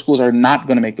 other schools are not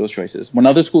going to make those choices. When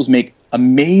other schools make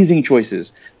amazing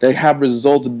choices that have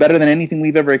results better than anything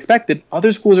we've ever expected,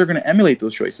 other schools are going to emulate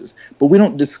those choices. But we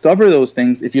don't discover those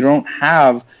things if you don't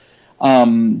have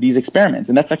these experiments.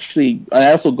 And that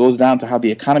also goes down to how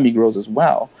the economy grows as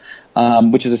well,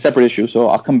 which is a separate issue. So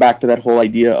I'll come back to that whole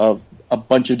idea of a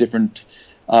bunch of different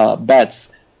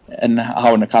bets and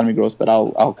how an economy grows, but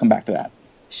I'll come back to that.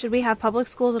 Should we have public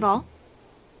schools at all?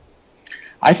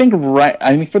 I think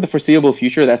for the foreseeable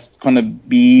future, that's going to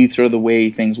be sort of the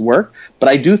way things work. But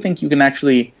I do think you can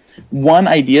actually, one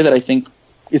idea that I think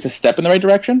is a step in the right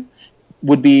direction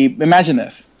would be, imagine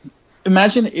this.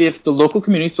 Imagine if the local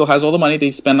community still has all the money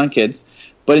they spend on kids,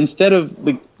 but instead of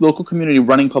the local community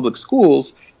running public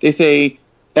schools, they say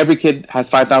every kid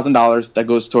has $5,000 that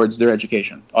goes towards their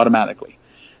education automatically.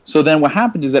 So then what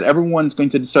happens is that everyone's going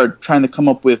to start trying to come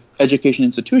up with education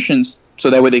institutions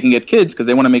so that way they can get kids because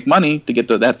they want to make money to get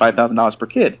that $5,000 per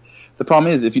kid. The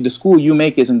problem is if the school you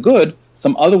make isn't good,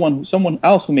 someone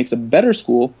else who makes a better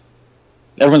school,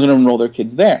 everyone's going to enroll their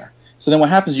kids there. So then what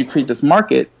happens is you create this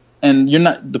market, and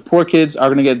the poor kids are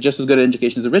going to get just as good an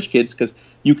education as the rich kids because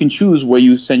you can choose where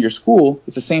you send your school.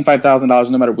 It's the same $5,000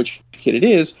 no matter which kid it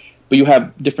is, but you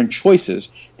have different choices.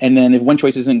 And then if one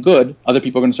choice isn't good, other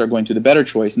people are going to start going to the better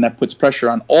choice, and that puts pressure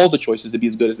on all the choices to be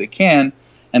as good as they can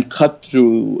and cut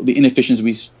through the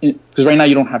inefficiencies. Because right now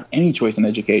you don't have any choice in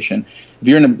education.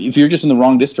 If you're just in the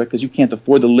wrong district because you can't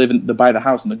afford to buy the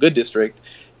house in the good district,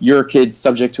 your kid's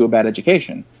subject to a bad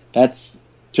education. That's,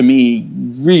 to me,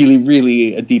 really,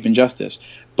 really a deep injustice.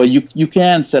 But you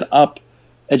can set up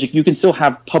you can still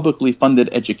have publicly funded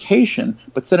education,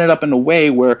 but set it up in a way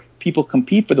where people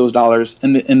compete for those dollars,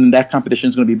 and that competition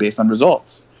is going to be based on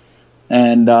results.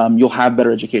 And you'll have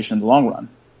better education in the long run.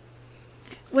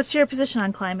 What's your position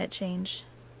on climate change?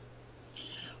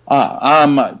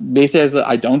 Basically,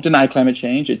 I don't deny climate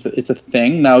change. It's a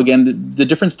thing. Now, again, the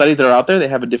different studies that are out there, they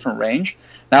have a different range.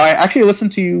 Now, I actually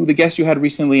listened to the guest you had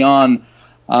recently on,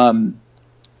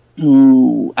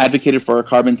 who advocated for a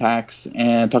carbon tax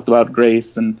and talked about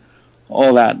grace and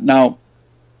all that. Now,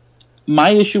 my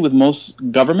issue with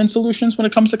most government solutions when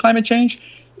it comes to climate change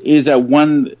is that,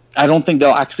 one, I don't think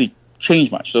they'll actually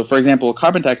change much. So, for example, a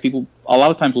carbon tax, people a lot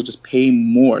of times will just pay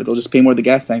more. They'll just pay more of the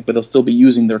gas tank, but they'll still be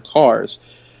using their cars.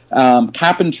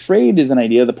 Cap and trade is an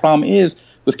idea. The problem is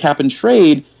with cap and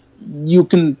trade, you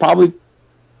can probably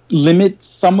limit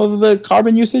some of the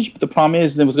carbon usage, but the problem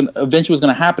is eventually what's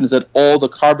going to happen is that all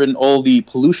the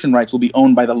pollution rights will be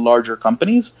owned by the larger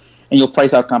companies, and you'll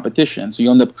price out competition. So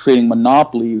you end up creating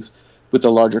monopolies with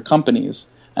the larger companies,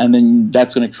 and then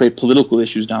that's going to create political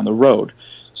issues down the road.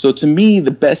 So to me,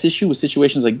 the best issue with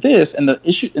situations like this, and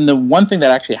the one thing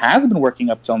that actually has been working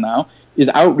up till now, is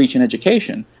outreach and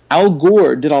education. Al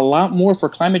Gore did a lot more for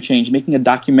climate change making a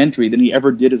documentary than he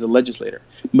ever did as a legislator.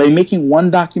 By making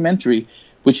one documentary,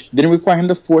 which didn't require him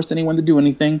to force anyone to do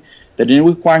anything, that didn't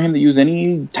require him to use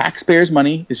any taxpayers'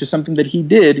 money. It's just something that he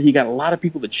did. He got a lot of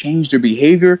people to change their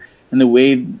behavior and the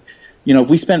way, if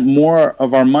we spent more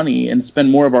of our money and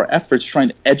spend more of our efforts trying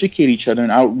to educate each other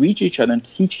and outreach each other and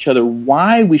teach each other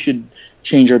why we should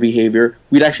change our behavior,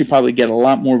 we'd actually probably get a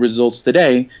lot more results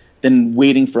today than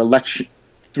waiting for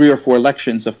 3 or 4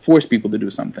 elections to force people to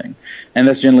do something. And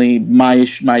that's generally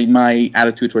my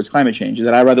attitude towards climate change, is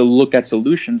that I'd rather look at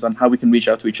solutions on how we can reach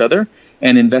out to each other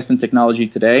and invest in technology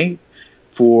today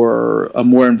for a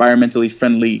more environmentally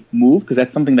friendly move, because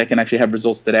that's something that can actually have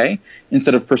results today,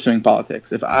 instead of pursuing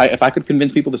politics. If I could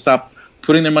convince people to stop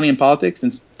putting their money in politics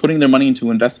and putting their money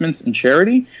into investments and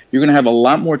charity, you're going to have a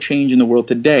lot more change in the world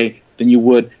today than you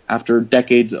would after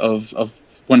decades of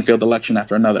one failed election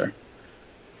after another.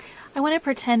 I want to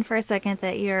pretend for a second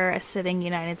that you're a sitting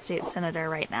United States Senator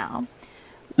right now.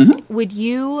 Mm-hmm. Would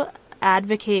you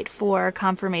advocate for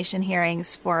confirmation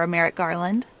hearings for Merrick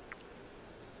Garland?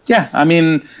 Yeah, I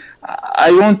mean, I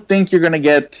don't think you're going to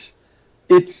get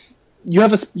you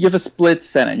have a split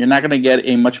Senate. You're not going to get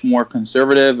a much more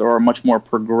conservative or a much more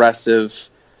progressive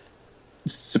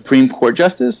Supreme Court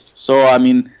justice. So, I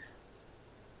mean,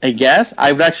 I guess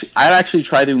I'd actually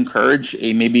try to encourage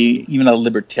maybe even a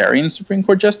libertarian Supreme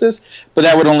Court justice, but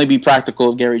that would only be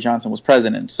practical if Gary Johnson was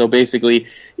president. So basically,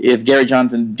 if Gary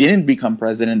Johnson didn't become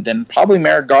president, then probably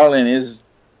Merrick Garland is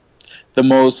the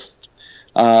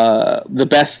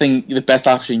best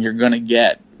option you're going to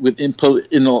get.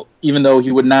 Even though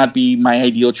he would not be my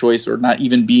ideal choice or not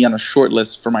even be on a short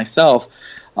list for myself,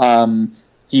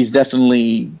 he's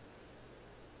definitely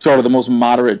sort of the most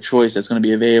moderate choice that's going to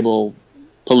be available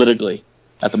politically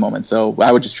at the moment. So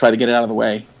I would just try to get it out of the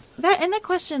way. That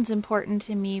question's important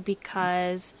to me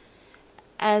because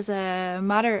as a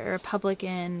moderate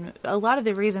Republican, a lot of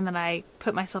the reason that I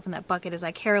put myself in that bucket is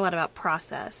I care a lot about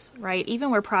process, right?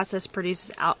 Even where process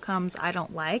produces outcomes I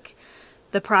don't like,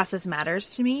 the process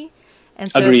matters to me.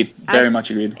 And so agreed. Very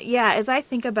much agreed. Yeah, as I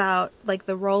think about like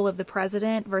the role of the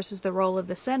president versus the role of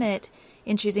the Senate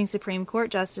in choosing Supreme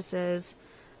Court justices,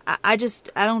 I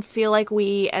don't feel like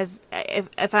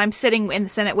if I'm sitting in the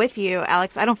Senate with you,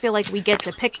 Alex, I don't feel like we get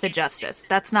to pick the justice.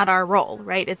 That's not our role,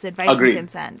 right? It's advice Agreed. and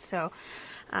consent. So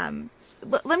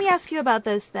let me ask you about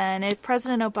this then. If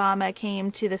President Obama came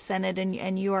to the Senate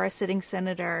and you are a sitting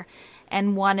senator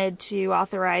and wanted to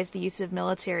authorize the use of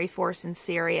military force in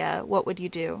Syria, what would you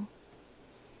do?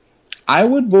 I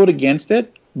would vote against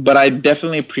it, but I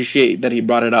definitely appreciate that he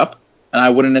brought it up. And I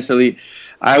wouldn't necessarily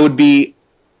 – I would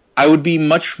be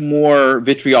much more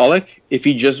vitriolic if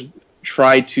he just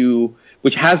tried to,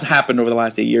 which has happened over the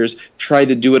last 8 years, tried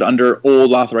to do it under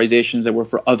old authorizations that were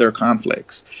for other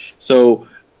conflicts. So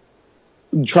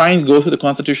trying to go through the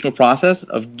constitutional process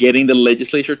of getting the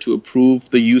legislature to approve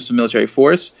the use of military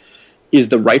force is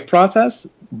the right process,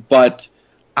 but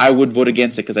I would vote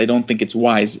against it because I don't think it's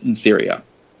wise in Syria.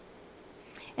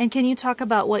 And can you talk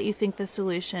about what you think the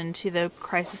solution to the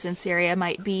crisis in Syria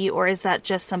might be, or is that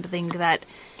just something that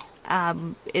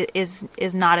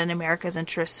is not in America's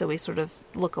interest, so we sort of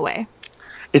look away?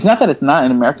 It's not that it's not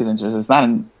in America's interest. It's not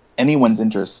in anyone's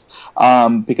interest.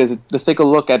 Because let's take a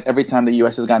look at every time the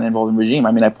U.S. has gotten involved in regime.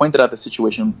 I mean, I pointed out the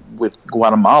situation with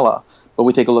Guatemala, but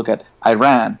we take a look at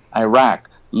Iran, Iraq,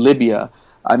 Libya.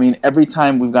 I mean, every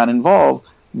time we've gotten involved,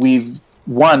 we've,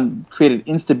 one, created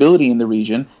instability in the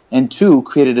region, and two,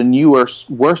 created a newer,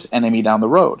 worse enemy down the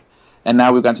road. And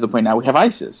now we've gotten to the point now we have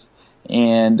ISIS.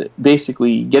 And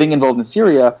basically getting involved in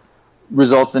Syria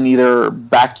results in either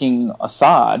backing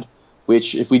Assad,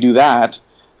 which if we do that,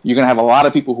 you're going to have a lot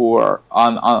of people who are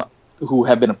who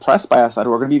have been oppressed by Assad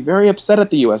who are going to be very upset at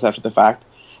the U.S. after the fact.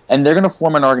 And they're going to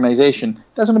form an organization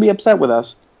that's going to be upset with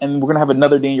us, and we're going to have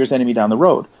another dangerous enemy down the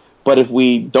road. But if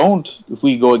we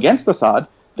go against Assad,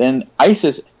 then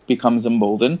ISIS becomes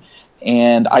emboldened,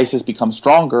 and ISIS becomes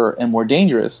stronger and more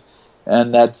dangerous.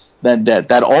 And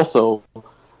that also,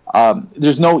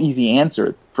 there's no easy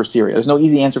answer for Syria. There's no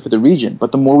easy answer for the region.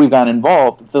 But the more we've gotten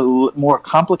involved, the more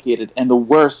complicated and the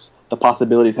worse the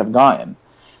possibilities have gotten.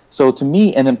 So to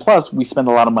me, and then plus, we spend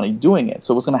a lot of money doing it.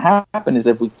 So what's going to happen is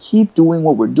if we keep doing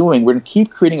what we're doing, we're going to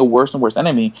keep creating a worse and worse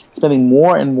enemy, spending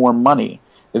more and more money.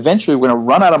 Eventually, we're going to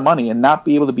run out of money and not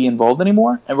be able to be involved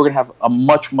anymore, and we're going to have a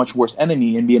much, much worse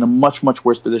enemy and be in a much, much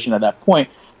worse position at that point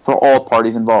for all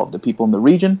parties involved, the people in the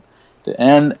region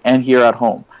and here at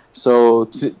home. So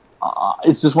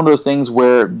it's just one of those things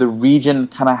where the region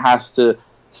kind of has to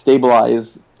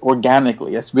stabilize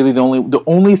organically. That's really the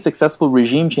only successful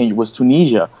regime change was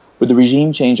Tunisia, where the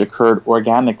regime change occurred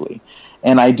organically.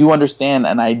 And I do understand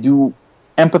and I do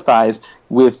empathize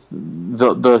with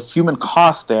the human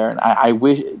cost there, and I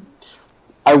wish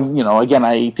again,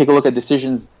 I take a look at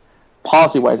decisions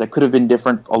policy-wise that could have been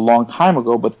different a long time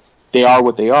ago, but they are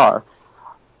what they are.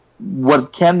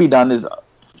 What can be done is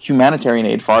humanitarian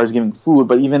aid, as far as giving food,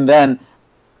 but even then,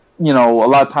 a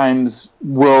lot of times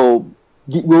we'll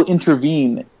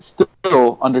intervene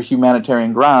still under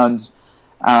humanitarian grounds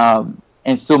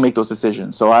and still make those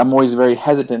decisions. So I'm always very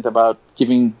hesitant about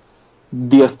giving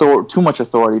too much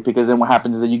authority, because then what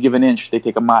happens is that you give an inch, they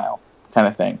take a mile kind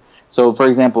of thing. So, for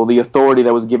example, the authority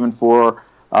that was given for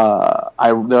the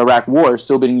Iraq War is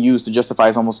still being used to justify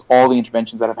almost all the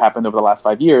interventions that have happened over the last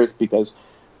 5 years, because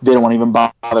they don't want to even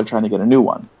bother trying to get a new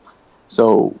one.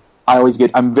 So I always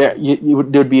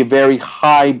there'd be a very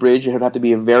high bridge. It would have to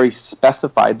be a very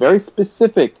specified, very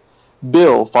specific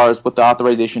bill as far as what the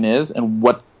authorization is and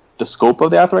what the scope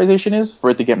of the authorization is for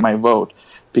it to get my vote,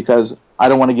 because I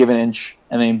don't want to give an inch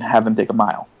and then have them take a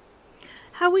mile.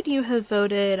 How would you have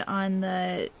voted on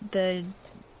the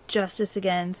Justice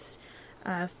Against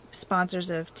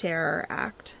Sponsors of Terror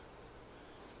Act?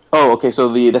 Oh, okay. So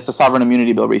that's the Sovereign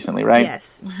Immunity Bill recently, right?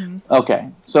 Yes. Mm-hmm. Okay.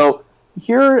 So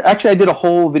here, actually, I did a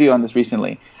whole video on this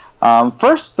recently.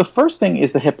 The first thing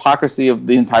is the hypocrisy of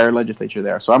the entire legislature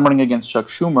there. So I'm running against Chuck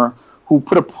Schumer, who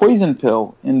put a poison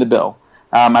pill in the bill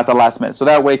at the last minute. So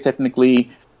that way, technically,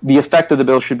 the effect of the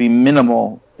bill should be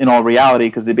minimal in all reality,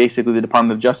 because basically the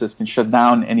Department of Justice can shut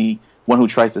down anyone who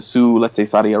tries to sue, let's say,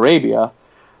 Saudi Arabia,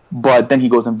 but then he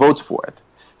goes and votes for it.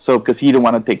 So because he didn't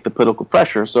want to take the political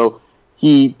pressure. So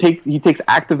he takes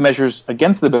active measures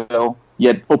against the bill,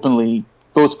 yet openly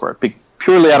votes for it,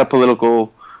 purely out of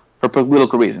political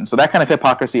reasons. So that kind of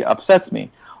hypocrisy upsets me.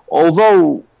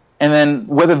 Although, and then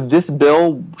whether this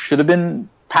bill should have been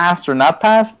passed or not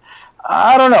passed,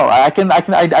 I don't know.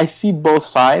 I see both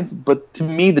sides, but to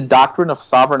me, the doctrine of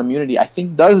sovereign immunity, I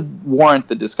think, does warrant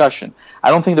the discussion.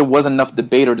 I don't think there was enough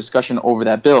debate or discussion over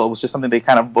that bill. It was just something they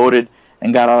kind of voted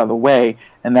and got out of the way,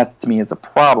 and that, to me, is a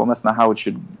problem. That's not how it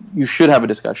should. You should have a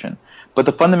discussion. But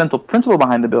the fundamental principle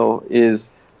behind the bill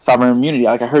is sovereign immunity.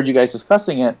 Like I heard you guys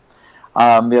discussing it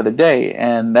the other day,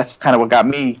 and that's kind of what got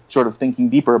me sort of thinking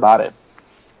deeper about it.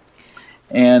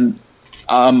 And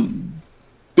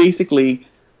basically,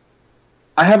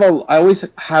 I always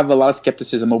have a lot of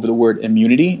skepticism over the word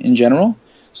immunity in general.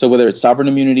 So whether it's sovereign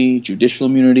immunity, judicial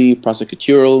immunity,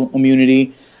 prosecutorial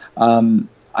immunity,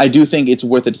 I do think it's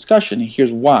worth a discussion.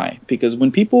 Here's why. Because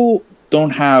when people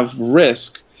don't have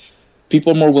risk,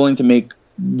 people are more willing to make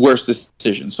worse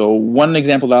decisions. So one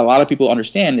example that a lot of people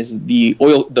understand is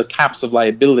the caps of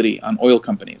liability on oil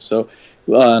companies. So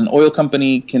an oil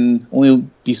company can only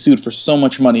be sued for so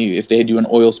much money if they do an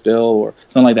oil spill or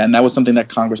something like that. And that was something that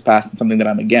Congress passed and something that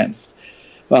I'm against.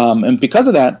 And because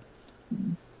of that,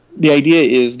 the idea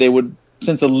is they would,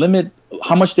 since the limit,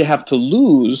 how much they have to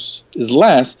lose is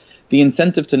less, the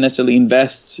incentive to necessarily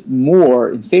invest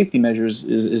more in safety measures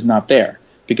is not there.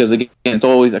 Because, again, it's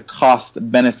always a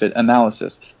cost-benefit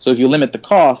analysis. So if you limit the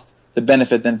cost, the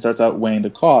benefit then starts outweighing the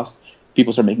cost.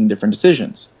 People start making different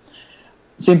decisions.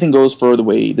 Same thing goes for the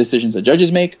way decisions that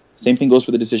judges make. Same thing goes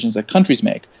for the decisions that countries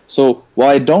make. So while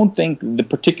I don't think the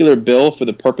particular bill for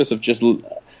the purpose of just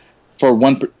for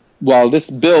one, while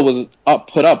this bill was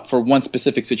put up for one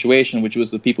specific situation, which was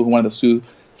the people who wanted to sue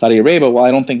Saudi Arabia, while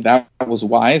I don't think that was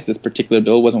wise, this particular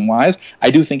bill wasn't wise,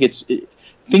 I do think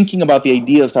thinking about the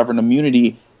idea of sovereign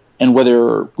immunity and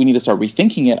whether we need to start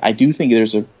rethinking it, I do think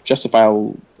there's a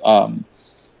justifiable, even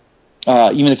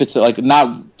if it's like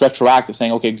not retroactive,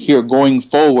 saying, okay, here going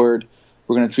forward,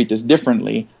 we're going to treat this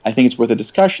differently. I think it's worth a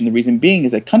discussion. The reason being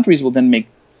is that countries will then make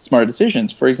smarter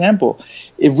decisions. For example,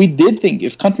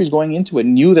 if countries going into it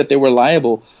knew that they were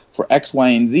liable for X, Y,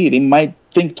 and Z, they might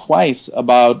think twice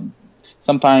about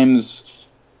sometimes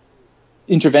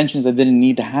interventions that didn't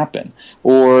need to happen,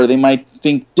 or they might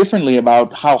think differently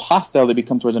about how hostile they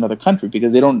become towards another country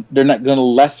because they're not going to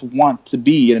less want to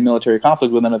be in a military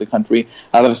conflict with another country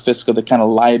out of the fisc of the kind of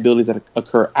liabilities that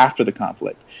occur after the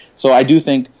conflict. So I do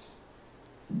think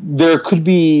there could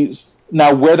be,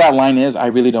 now where that line is, I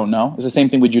really don't know. It's the same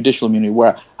thing with judicial immunity,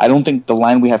 where I don't think the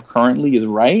line we have currently is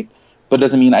right, but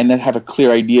doesn't mean I have a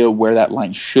clear idea where that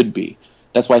line should be.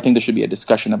 That's why I think there should be a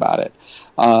discussion about it.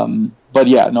 But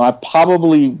yeah, no,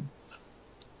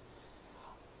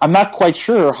 I'm not quite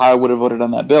sure how I would have voted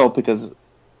on that bill because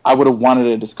I would have wanted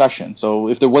a discussion. So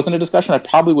if there wasn't a discussion, I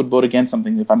probably would vote against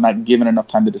something if I'm not given enough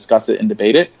time to discuss it and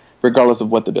debate it, regardless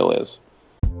of what the bill is.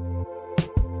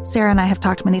 Sarah and I have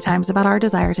talked many times about our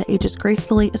desire to age as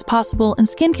gracefully as possible, and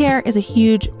skincare is a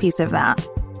huge piece of that.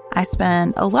 I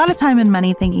spend a lot of time and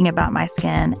money thinking about my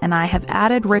skin, and I have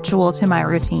added Ritual to my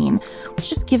routine, which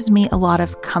just gives me a lot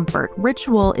of comfort.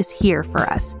 Ritual is here for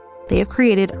us. They have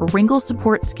created a wrinkle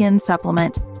support skin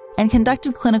supplement and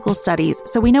conducted clinical studies,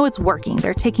 so we know it's working.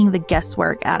 They're taking the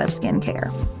guesswork out of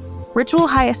skincare. Ritual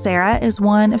Hyacera is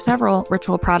one of several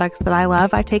Ritual products that I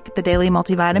love. I take the daily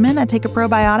multivitamin, I take a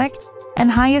probiotic, and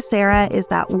Hyacera is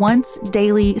that once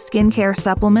daily skincare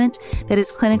supplement that is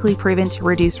clinically proven to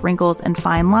reduce wrinkles and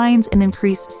fine lines and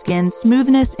increase skin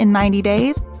smoothness in 90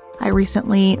 days. I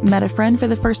recently met a friend for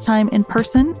the first time in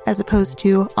person as opposed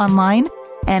to online,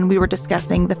 and we were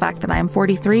discussing the fact that I am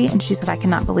 43, and she said, I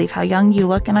cannot believe how young you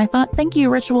look, and I thought, thank you,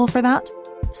 Ritual, for that.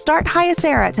 Start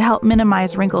Hyacera to help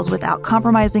minimize wrinkles without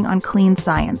compromising on clean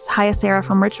science. Hyacera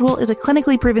from Ritual is a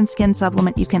clinically proven skin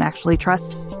supplement you can actually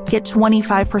trust. Get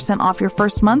 25% off your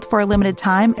first month for a limited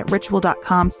time at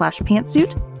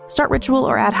ritual.com/pantsuit. Start Ritual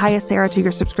or add Hyacera to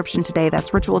your subscription today.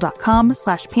 That's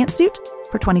ritual.com/pantsuit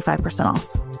for 25% off.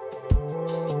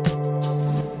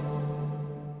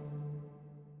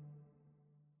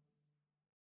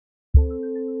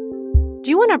 Do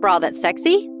you want a bra that's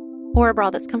sexy or a bra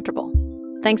that's comfortable?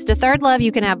 Thanks to Third Love,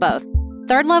 you can have both.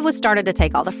 Third Love was started to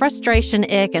take all the frustration,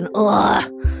 ick, and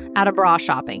out of bra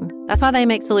shopping. That's why they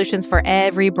make solutions for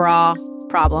every bra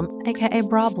problem, aka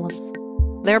problems.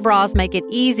 Their bras make it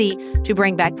easy to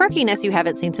bring back perkiness you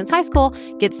haven't seen since high school,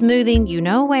 get smoothing you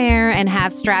know where, and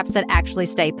have straps that actually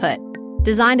stay put.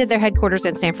 Designed at their headquarters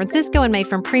in San Francisco and made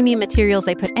from premium materials,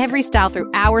 they put every style through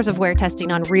hours of wear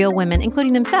testing on real women,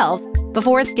 including themselves,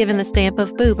 before it's given the stamp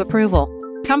of boob approval.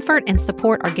 Comfort and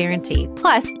support are guaranteed.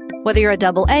 Plus, whether you're a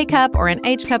double A cup or an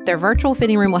H cup, their virtual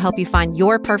fitting room will help you find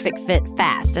your perfect fit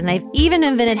fast. And they've even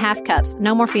invented half cups.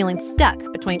 No more feeling stuck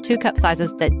between two cup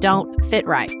sizes that don't fit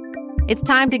right. It's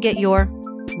time to get your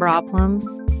problems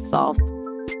solved.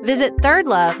 Visit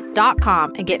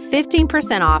thirdlove.com and get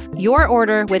 15% off your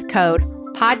order with code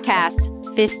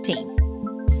podcast15.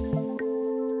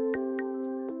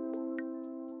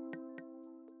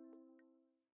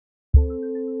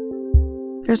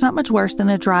 There's not much worse than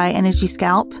a dry and itchy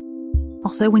scalp.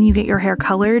 Also, when you get your hair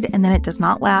colored and then it does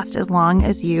not last as long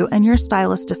as you and your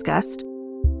stylist discussed.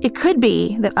 It could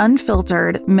be that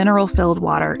unfiltered, mineral-filled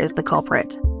water is the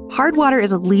culprit. Hard water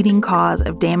is a leading cause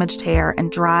of damaged hair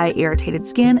and dry, irritated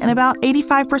skin, and about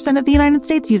 85% of the United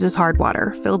States uses hard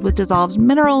water, filled with dissolved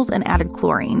minerals and added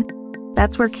chlorine.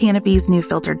 That's where Canopy's new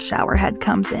filtered shower head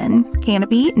comes in.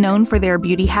 Canopy, known for their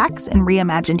beauty hacks and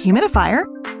reimagined humidifier,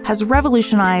 has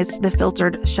revolutionized the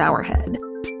filtered shower head.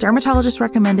 Dermatologists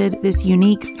recommended this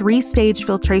unique 3-stage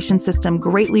filtration system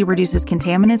greatly reduces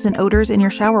contaminants and odors in your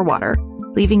shower water,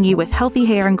 leaving you with healthy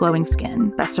hair and glowing skin.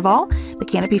 Best of all, the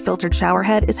Canopy filtered shower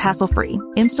head is hassle-free.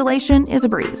 Installation is a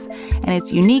breeze, and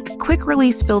its unique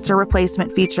quick-release filter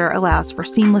replacement feature allows for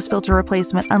seamless filter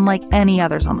replacement unlike any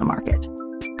others on the market.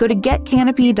 Go to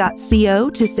getcanopy.co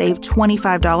to save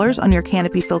 $25 on your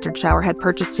Canopy filtered shower head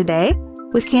purchase today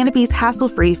with Canopy's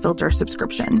hassle-free filter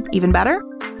subscription. Even better,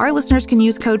 our listeners can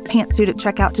use code PANTSUIT at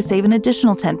checkout to save an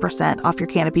additional 10% off your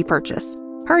Canopy purchase.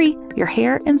 Hurry, your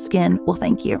hair and skin will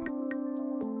thank you.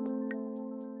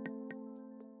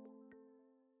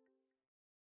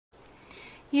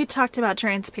 You talked about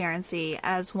transparency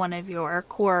as one of your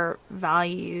core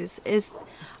values.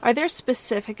 Are there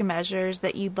specific measures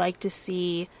that you'd like to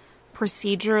see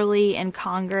procedurally in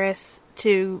Congress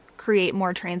to create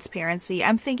more transparency?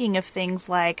 I'm thinking of things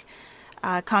like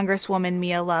Congresswoman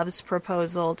Mia Love's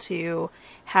proposal to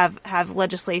have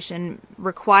legislation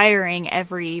requiring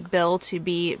every bill to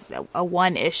be a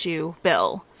one-issue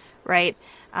bill, right?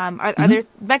 Are there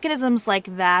mechanisms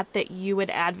like that you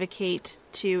would advocate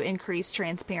to increase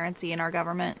transparency in our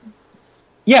government?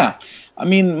 Yeah. I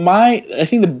mean, I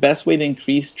think the best way to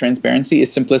increase transparency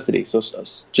is simplicity. So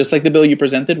just like the bill you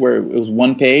presented where it was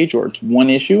one page or it's one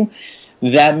issue,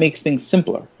 that makes things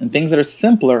simpler. And things that are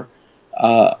simpler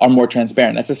are more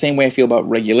transparent. That's the same way I feel about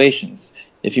regulations.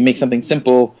 If you make something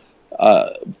simple,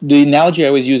 the analogy I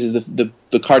always use is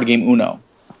the card game Uno.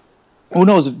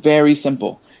 Uno is very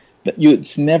simple.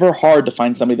 It's never hard to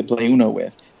find somebody to play Uno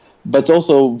with. But it's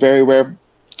also very rare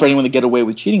for anyone to get away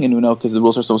with cheating in Uno because the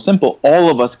rules are so simple.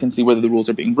 All of us can see whether the rules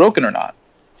are being broken or not.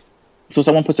 So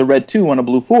someone puts a red 2 on a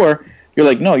blue 4, you're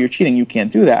like, no, you're cheating. You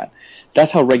can't do that.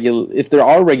 That's how if there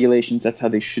are regulations, that's how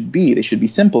they should be. They should be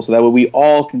simple so that way we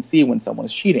all can see when someone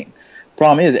is cheating.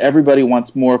 Problem is, everybody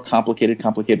wants more complicated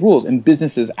rules, and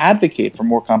businesses advocate for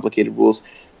more complicated rules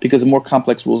because the more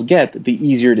complex rules get, the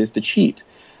easier it is to cheat.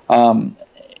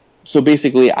 So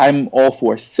basically, I'm all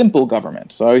for simple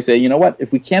government. So I always say, you know what?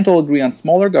 If we can't all agree on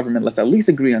smaller government, let's at least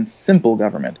agree on simple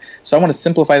government. So I want to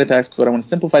simplify the tax code. I want to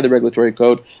simplify the regulatory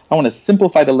code. I want to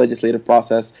simplify the legislative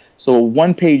process. So a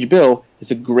one-page bill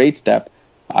is a great step.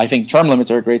 I think term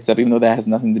limits are a great step, even though that has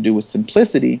nothing to do with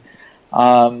simplicity.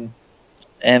 And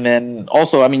then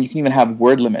also, I mean, you can even have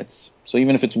word limits. So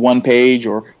even if it's one page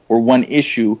or one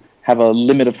issue, have a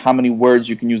limit of how many words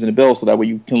you can use in a bill so that way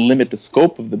you can limit the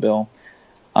scope of the bill.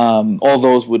 All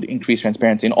those would increase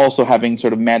transparency, and also having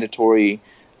sort of mandatory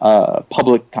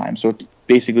public time. So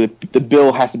basically, the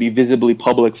bill has to be visibly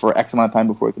public for X amount of time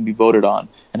before it can be voted on,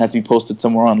 and has to be posted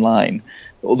somewhere online.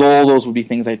 Although all those would be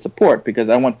things I'd support, because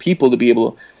I want people to be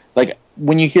able to, like,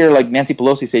 when you hear like Nancy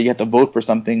Pelosi say you have to vote for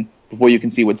something before you can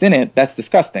see what's in it, that's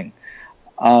disgusting.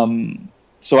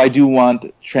 So I do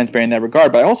want transparency in that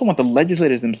regard, but I also want the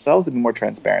legislators themselves to be more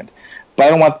transparent. But I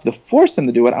don't want to force them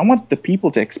to do it. I want the people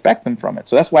to expect them from it.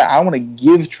 So that's why I want to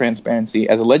give transparency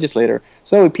as a legislator,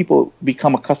 so that way people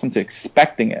become accustomed to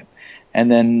expecting it.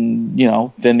 And then,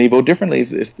 then they vote differently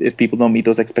if people don't meet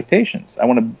those expectations. I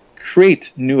want to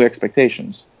create new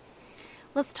expectations.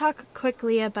 Let's talk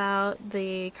quickly about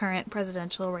the current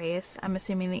presidential race. I'm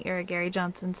assuming that you're a Gary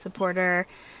Johnson supporter.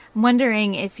 I'm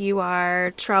wondering if you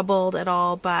are troubled at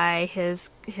all by his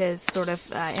sort of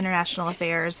international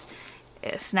affairs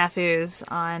snafus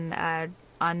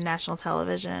on national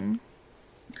television.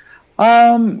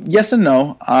 Yes and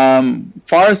no.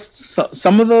 Far as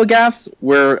some of the gaffes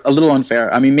were a little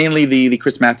unfair. I mean, mainly the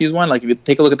Chris Matthews one. Like, if you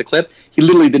take a look at the clip, he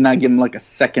literally did not give him like a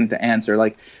second to answer.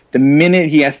 Like, the minute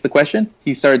he asked the question,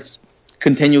 he starts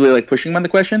continually like pushing him on the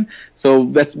question. So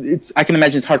I can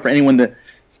imagine it's hard for anyone to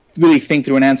really think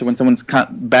through an answer when someone's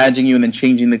badging you and then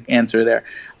changing the answer there.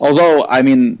 Although, I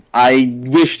mean, I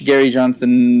wished Gary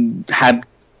Johnson had,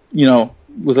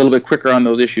 was a little bit quicker on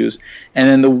those issues.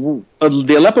 And then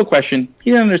the Aleppo question,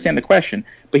 he didn't understand the question.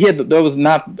 But that was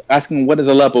not asking what is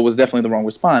Aleppo was definitely the wrong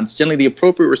response. Generally, the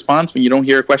appropriate response when you don't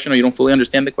hear a question or you don't fully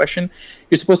understand the question,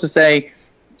 you're supposed to say,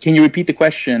 can you repeat the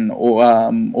question,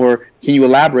 or can you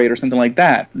elaborate, or something like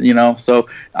that? So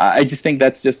I just think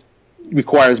that's just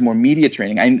requires more media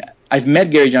training. I've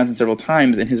met Gary Johnson several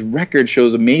times, and his record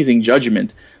shows amazing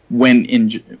judgment when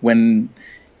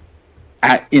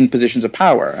in positions of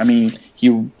power. I mean,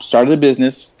 he started a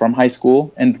business from high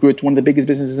school and grew it to one of the biggest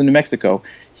businesses in New Mexico.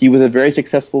 He was a very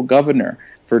successful governor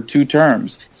for 2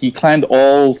 terms. He climbed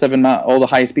all the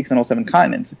highest peaks on all 7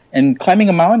 continents. And climbing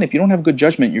a mountain, if you don't have good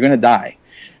judgment, you're going to die.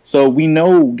 So we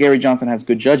know Gary Johnson has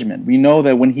good judgment. We know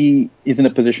that when he is in a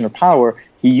position of power,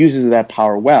 he uses that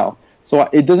power well. So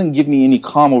it doesn't give me any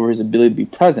calm over his ability to be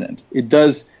president. It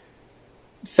does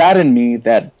sadden me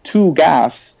that 2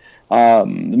 gaffes,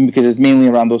 because it's mainly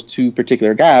around those 2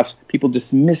 particular gaffes, people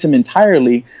dismiss him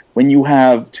entirely when you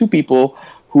have 2 people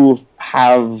who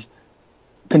have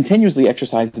continuously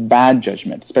exercised bad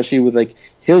judgment, especially with like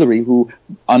Hillary, who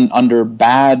under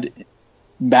bad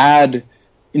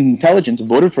intelligence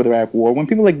voted for the Iraq War, when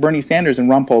people like Bernie Sanders and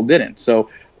Ron Paul didn't. So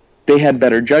they had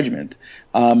better judgment.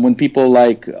 When people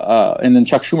like, and then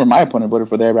Chuck Schumer, my opponent, voted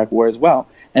for the Iraq War as well.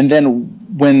 And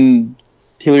then when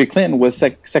Hillary Clinton was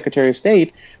Secretary of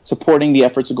State, supporting the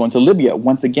efforts to go into Libya.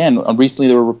 Once again, recently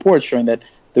there were reports showing that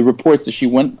the reports that she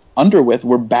went under with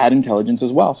were bad intelligence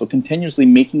as well. So continuously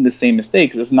making the same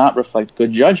mistakes does not reflect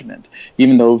good judgment.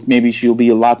 Even though maybe she'll be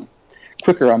a lot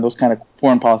quicker on those kind of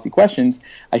foreign policy questions,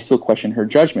 I still question her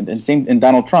judgment. And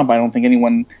Donald Trump, I don't think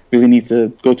anyone really needs to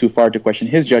go too far to question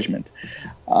his judgment.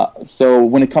 So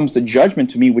when it comes to judgment,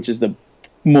 to me, which is the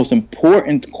most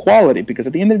important quality, because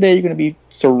at the end of the day, you're going to be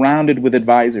surrounded with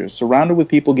advisors, surrounded with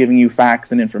people giving you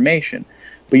facts and information.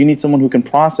 But you need someone who can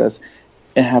process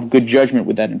and have good judgment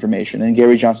with that information. And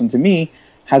Gary Johnson, to me,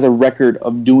 has a record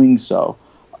of doing so.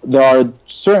 There are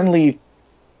certainly,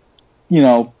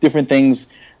 different things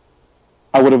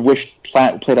I would have wished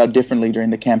played out differently during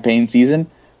the campaign season.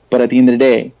 But at the end of the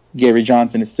day, Gary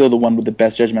Johnson is still the one with the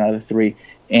best judgment out of the 3,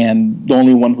 and the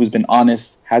only one who's been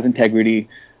honest, has integrity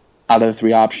out of the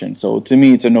 3 options. So to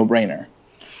me, it's a no-brainer.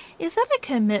 Is that a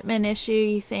commitment issue,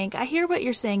 you think? I hear what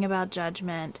you're saying about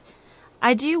judgment.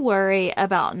 I do worry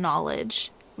about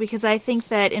knowledge, because I think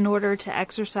that in order to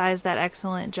exercise that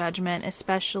excellent judgment,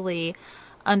 especially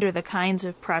under the kinds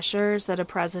of pressures that a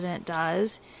president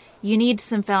does, you need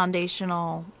some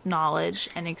foundational knowledge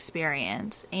and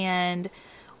experience. And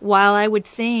while I would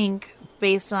think,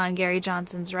 based on Gary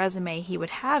Johnson's resume, he would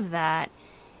have that,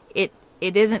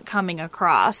 it isn't coming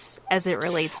across as it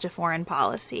relates to foreign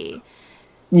policy.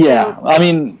 Yeah, so, I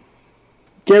mean,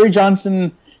 Gary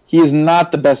Johnson, he is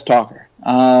not the best talker.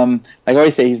 Like I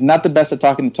always say, he's not the best at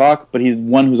talking the talk, but he's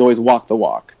one who's always walked the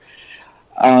walk.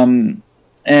 And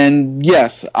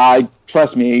yes,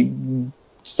 trust me,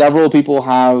 several people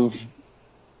have,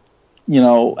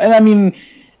 and I mean,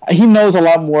 he knows a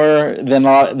lot more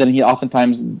than he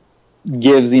oftentimes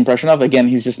gives the impression of. Again,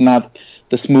 he's just not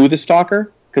the smoothest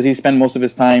talker, because he spent most of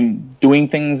his time doing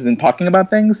things than talking about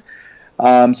things.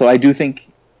 So I do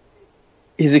think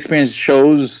his experience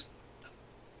shows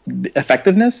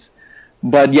effectiveness.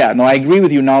 But yeah, no, I agree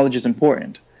with you. Knowledge is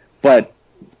important. But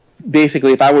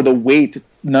basically, if I were to weight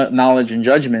knowledge and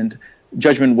judgment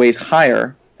weighs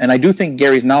higher. And I do think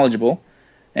Gary's knowledgeable.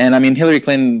 And I mean, Hillary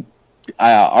Clinton,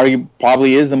 I argue,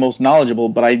 probably is the most knowledgeable.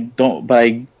 But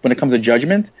when it comes to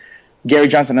judgment, Gary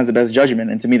Johnson has the best judgment.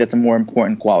 And to me, that's a more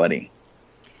important quality.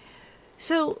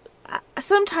 So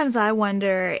sometimes I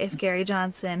wonder if Gary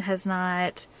Johnson has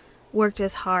not worked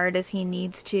as hard as he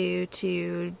needs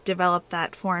to develop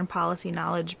that foreign policy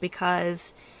knowledge,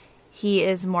 because he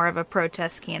is more of a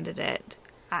protest candidate.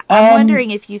 I'm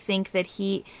wondering if you think that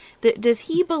does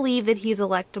he believe that he's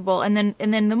electable? And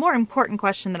then the more important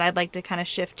question that I'd like to kind of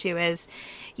shift to is,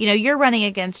 you're running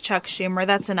against Chuck Schumer.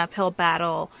 That's an uphill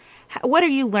battle. What are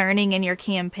you learning in your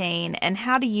campaign, and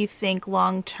how do you think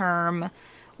long term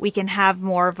we can have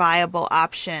more viable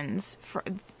options for,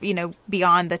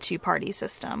 beyond the 2-party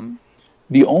system?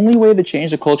 The only way to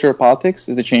change the culture of politics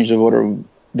is to change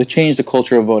the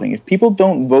culture of voting. If people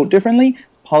don't vote differently,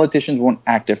 politicians won't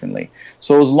act differently.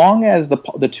 So as long as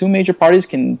the two major parties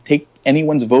can take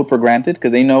anyone's vote for granted,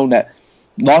 because they know that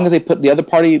as long as they put the other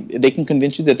party, they can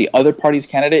convince you that the other party's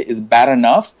candidate is bad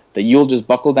enough that you'll just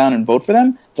buckle down and vote for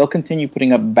them, they'll continue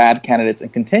putting up bad candidates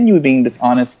and continue being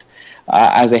dishonest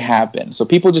as they have been. So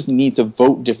people just need to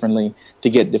vote differently to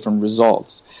get different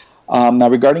results. Now,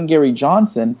 regarding Gary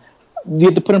Johnson, you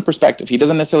have to put in perspective. He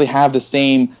doesn't necessarily have the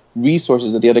same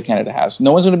resources that the other candidate has.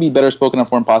 No one's going to be better spoken on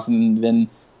foreign policy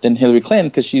than Hillary Clinton,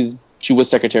 because she was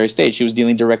Secretary of State. She was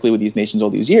dealing directly with these nations all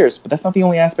these years. But that's not the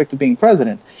only aspect of being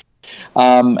president.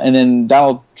 And then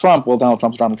Donald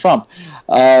Trump's Donald Trump.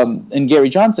 And Gary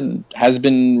Johnson has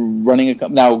been running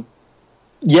now.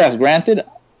 Yes, granted,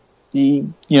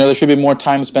 there should be more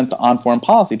time spent on foreign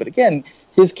policy. But again,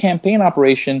 his campaign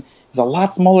operation is a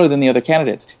lot smaller than the other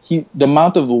candidates. The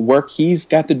amount of work he's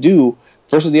got to do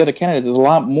versus the other candidates is a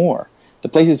lot more. The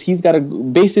places he's got to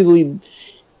basically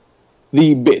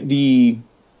the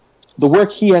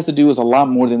work he has to do is a lot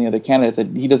more than the other candidates.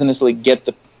 That he doesn't necessarily get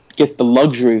the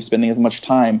luxury of spending as much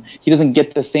time. He doesn't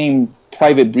get the same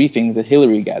private briefings that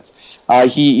Hillary gets.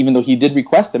 Even though he did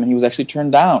request them, and he was actually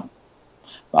turned down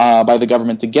by the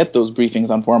government to get those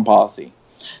briefings on foreign policy.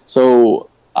 So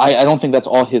I don't think that's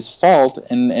all his fault,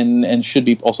 and should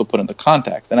be also put into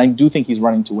context. And I do think he's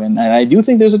running to win, and I do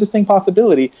think there's a distinct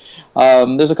possibility.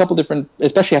 There's a couple different,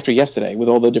 especially after yesterday, with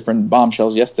all the different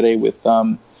bombshells yesterday with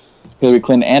Hillary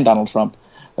Clinton and Donald Trump,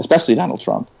 especially Donald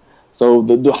Trump. So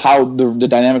how the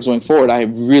dynamics going forward, I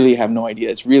really have no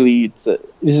idea. This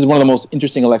is one of the most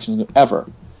interesting elections ever.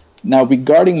 Now,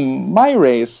 regarding my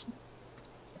race,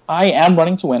 I am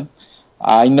running to win.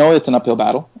 I know it's an uphill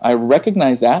battle. I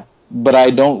recognize that, but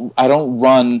I don't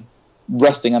run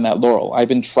resting on that laurel. I've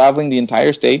been traveling the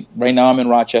entire state. Right now I'm in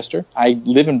Rochester. I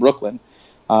live in Brooklyn.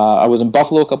 I was in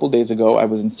Buffalo a couple of days ago. I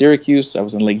was in Syracuse. I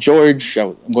was in Lake George.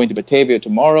 I'm going to Batavia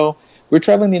tomorrow. We're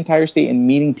traveling the entire state and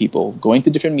meeting people, going to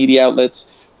different media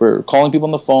outlets. We're calling people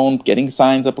on the phone, getting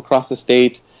signs up across the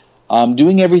state,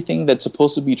 doing everything that's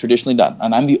supposed to be traditionally done.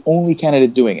 And I'm the only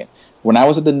candidate doing it. When I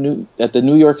was at the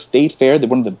New York State Fair,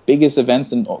 one of the biggest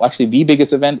events, and actually the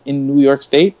biggest event in New York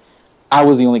State, I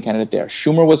was the only candidate there.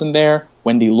 Schumer wasn't there.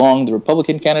 Wendy Long, the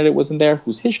Republican candidate, wasn't there,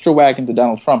 who's hitched her wagon to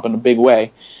Donald Trump in a big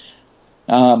way.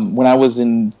 When I was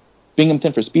in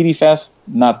Binghamton for Speedy Fest,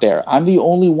 not there. I'm the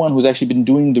only one who's actually been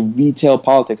doing the retail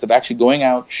politics of actually going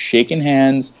out, shaking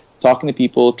hands, talking to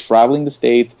people, traveling the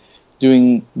state,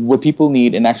 doing what people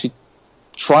need, and actually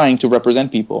trying to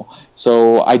represent people.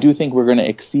 So I do think we're going to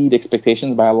exceed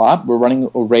expectations by a lot. We're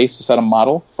running a race to set a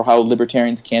model for how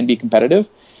libertarians can be competitive,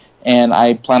 and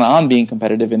I plan on being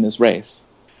competitive in this race.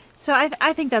 So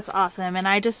I think that's awesome, and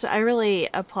I really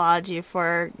applaud you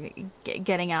for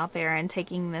getting out there and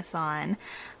taking this on.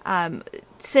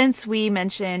 Since we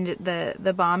mentioned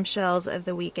the bombshells of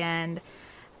the weekend,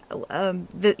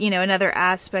 another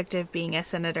aspect of being a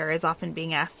senator is often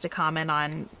being asked to comment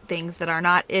on things that are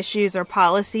not issues or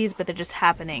policies, but they're just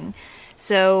happening.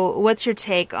 So what's your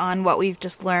take on what we've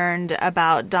just learned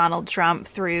about Donald Trump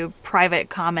through private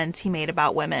comments he made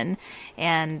about women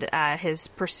and his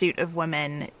pursuit of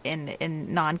women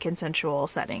in non-consensual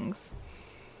settings?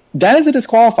 That is a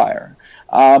disqualifier.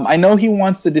 I know he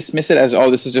wants to dismiss it as,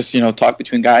 this is just, talk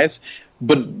between guys.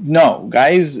 But no,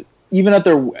 guys, even at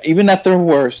their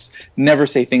worst, never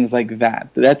say things like that.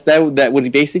 That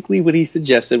would basically what he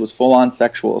suggested was full-on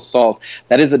sexual assault.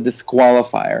 That is a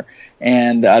disqualifier.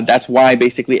 And that's why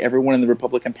basically everyone in the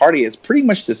Republican Party is pretty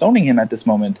much disowning him at this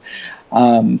moment.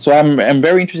 So I'm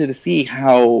very interested to see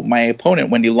how my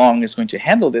opponent, Wendy Long, is going to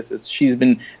handle this. As she's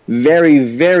been very,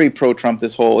 very pro-Trump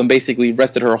and basically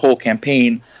rested her whole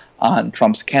campaign on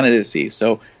Trump's candidacy.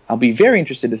 So I'll be very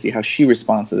interested to see how she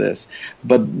responds to this.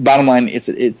 But bottom line, it's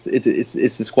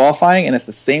disqualifying, and it's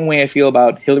the same way I feel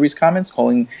about Hillary's comments,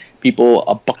 calling people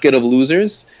a bucket of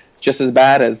losers, just as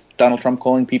bad as Donald Trump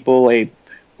calling people a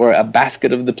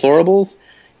basket of deplorables.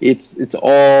 And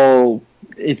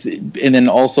then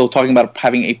also talking about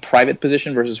having a private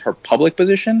position versus her public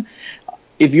position.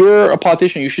 If you're a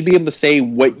politician, you should be able to say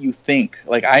what you think.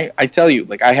 Like I tell you,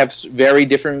 like I have very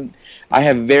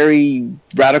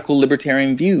radical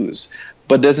libertarian views,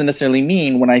 but doesn't necessarily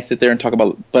mean when I sit there and talk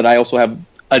about, but I also have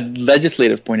a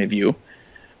legislative point of view,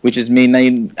 which is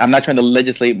I'm not trying to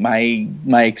legislate my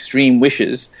extreme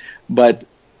wishes, but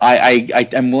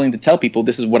I'm willing to tell people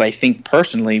this is what I think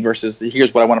personally versus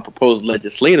here's what I want to propose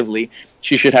legislatively.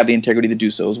 She should have the integrity to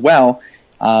do so as well,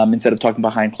 instead of talking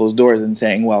behind closed doors and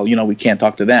saying, well, we can't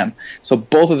talk to them. So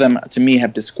both of them, to me,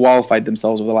 have disqualified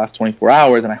themselves over the last 24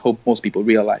 hours, and I hope most people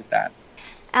realize that.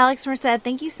 Alex Merced,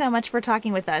 thank you so much for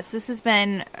talking with us. This has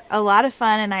been a lot of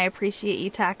fun, and I appreciate you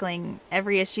tackling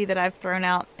every issue that I've thrown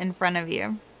out in front of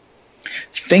you.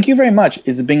 Thank you very much.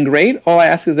 It's been great. All I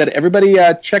ask is that everybody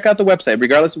check out the website,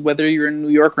 regardless of whether you're in New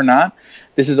York or not.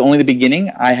 This is only the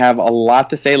beginning. I have a lot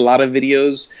to say, a lot of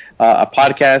videos, a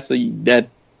podcast that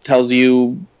tells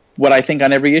you what I think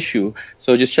on every issue.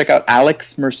 So just check out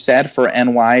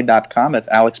alexmercedforny.com. That's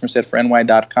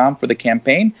alexmercedforny.com for the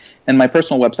campaign, and my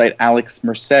personal website,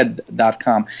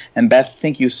 alexmerced.com. And Beth,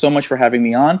 thank you so much for having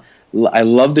me on. I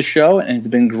love the show, and it's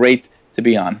been great to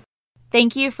be on.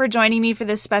 Thank you for joining me for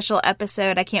this special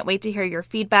episode. I can't wait to hear your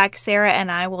feedback. Sarah and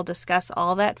I will discuss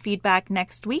all that feedback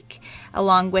next week,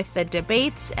 along with the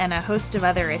debates and a host of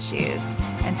other issues.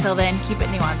 Until then, keep it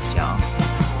nuanced, y'all.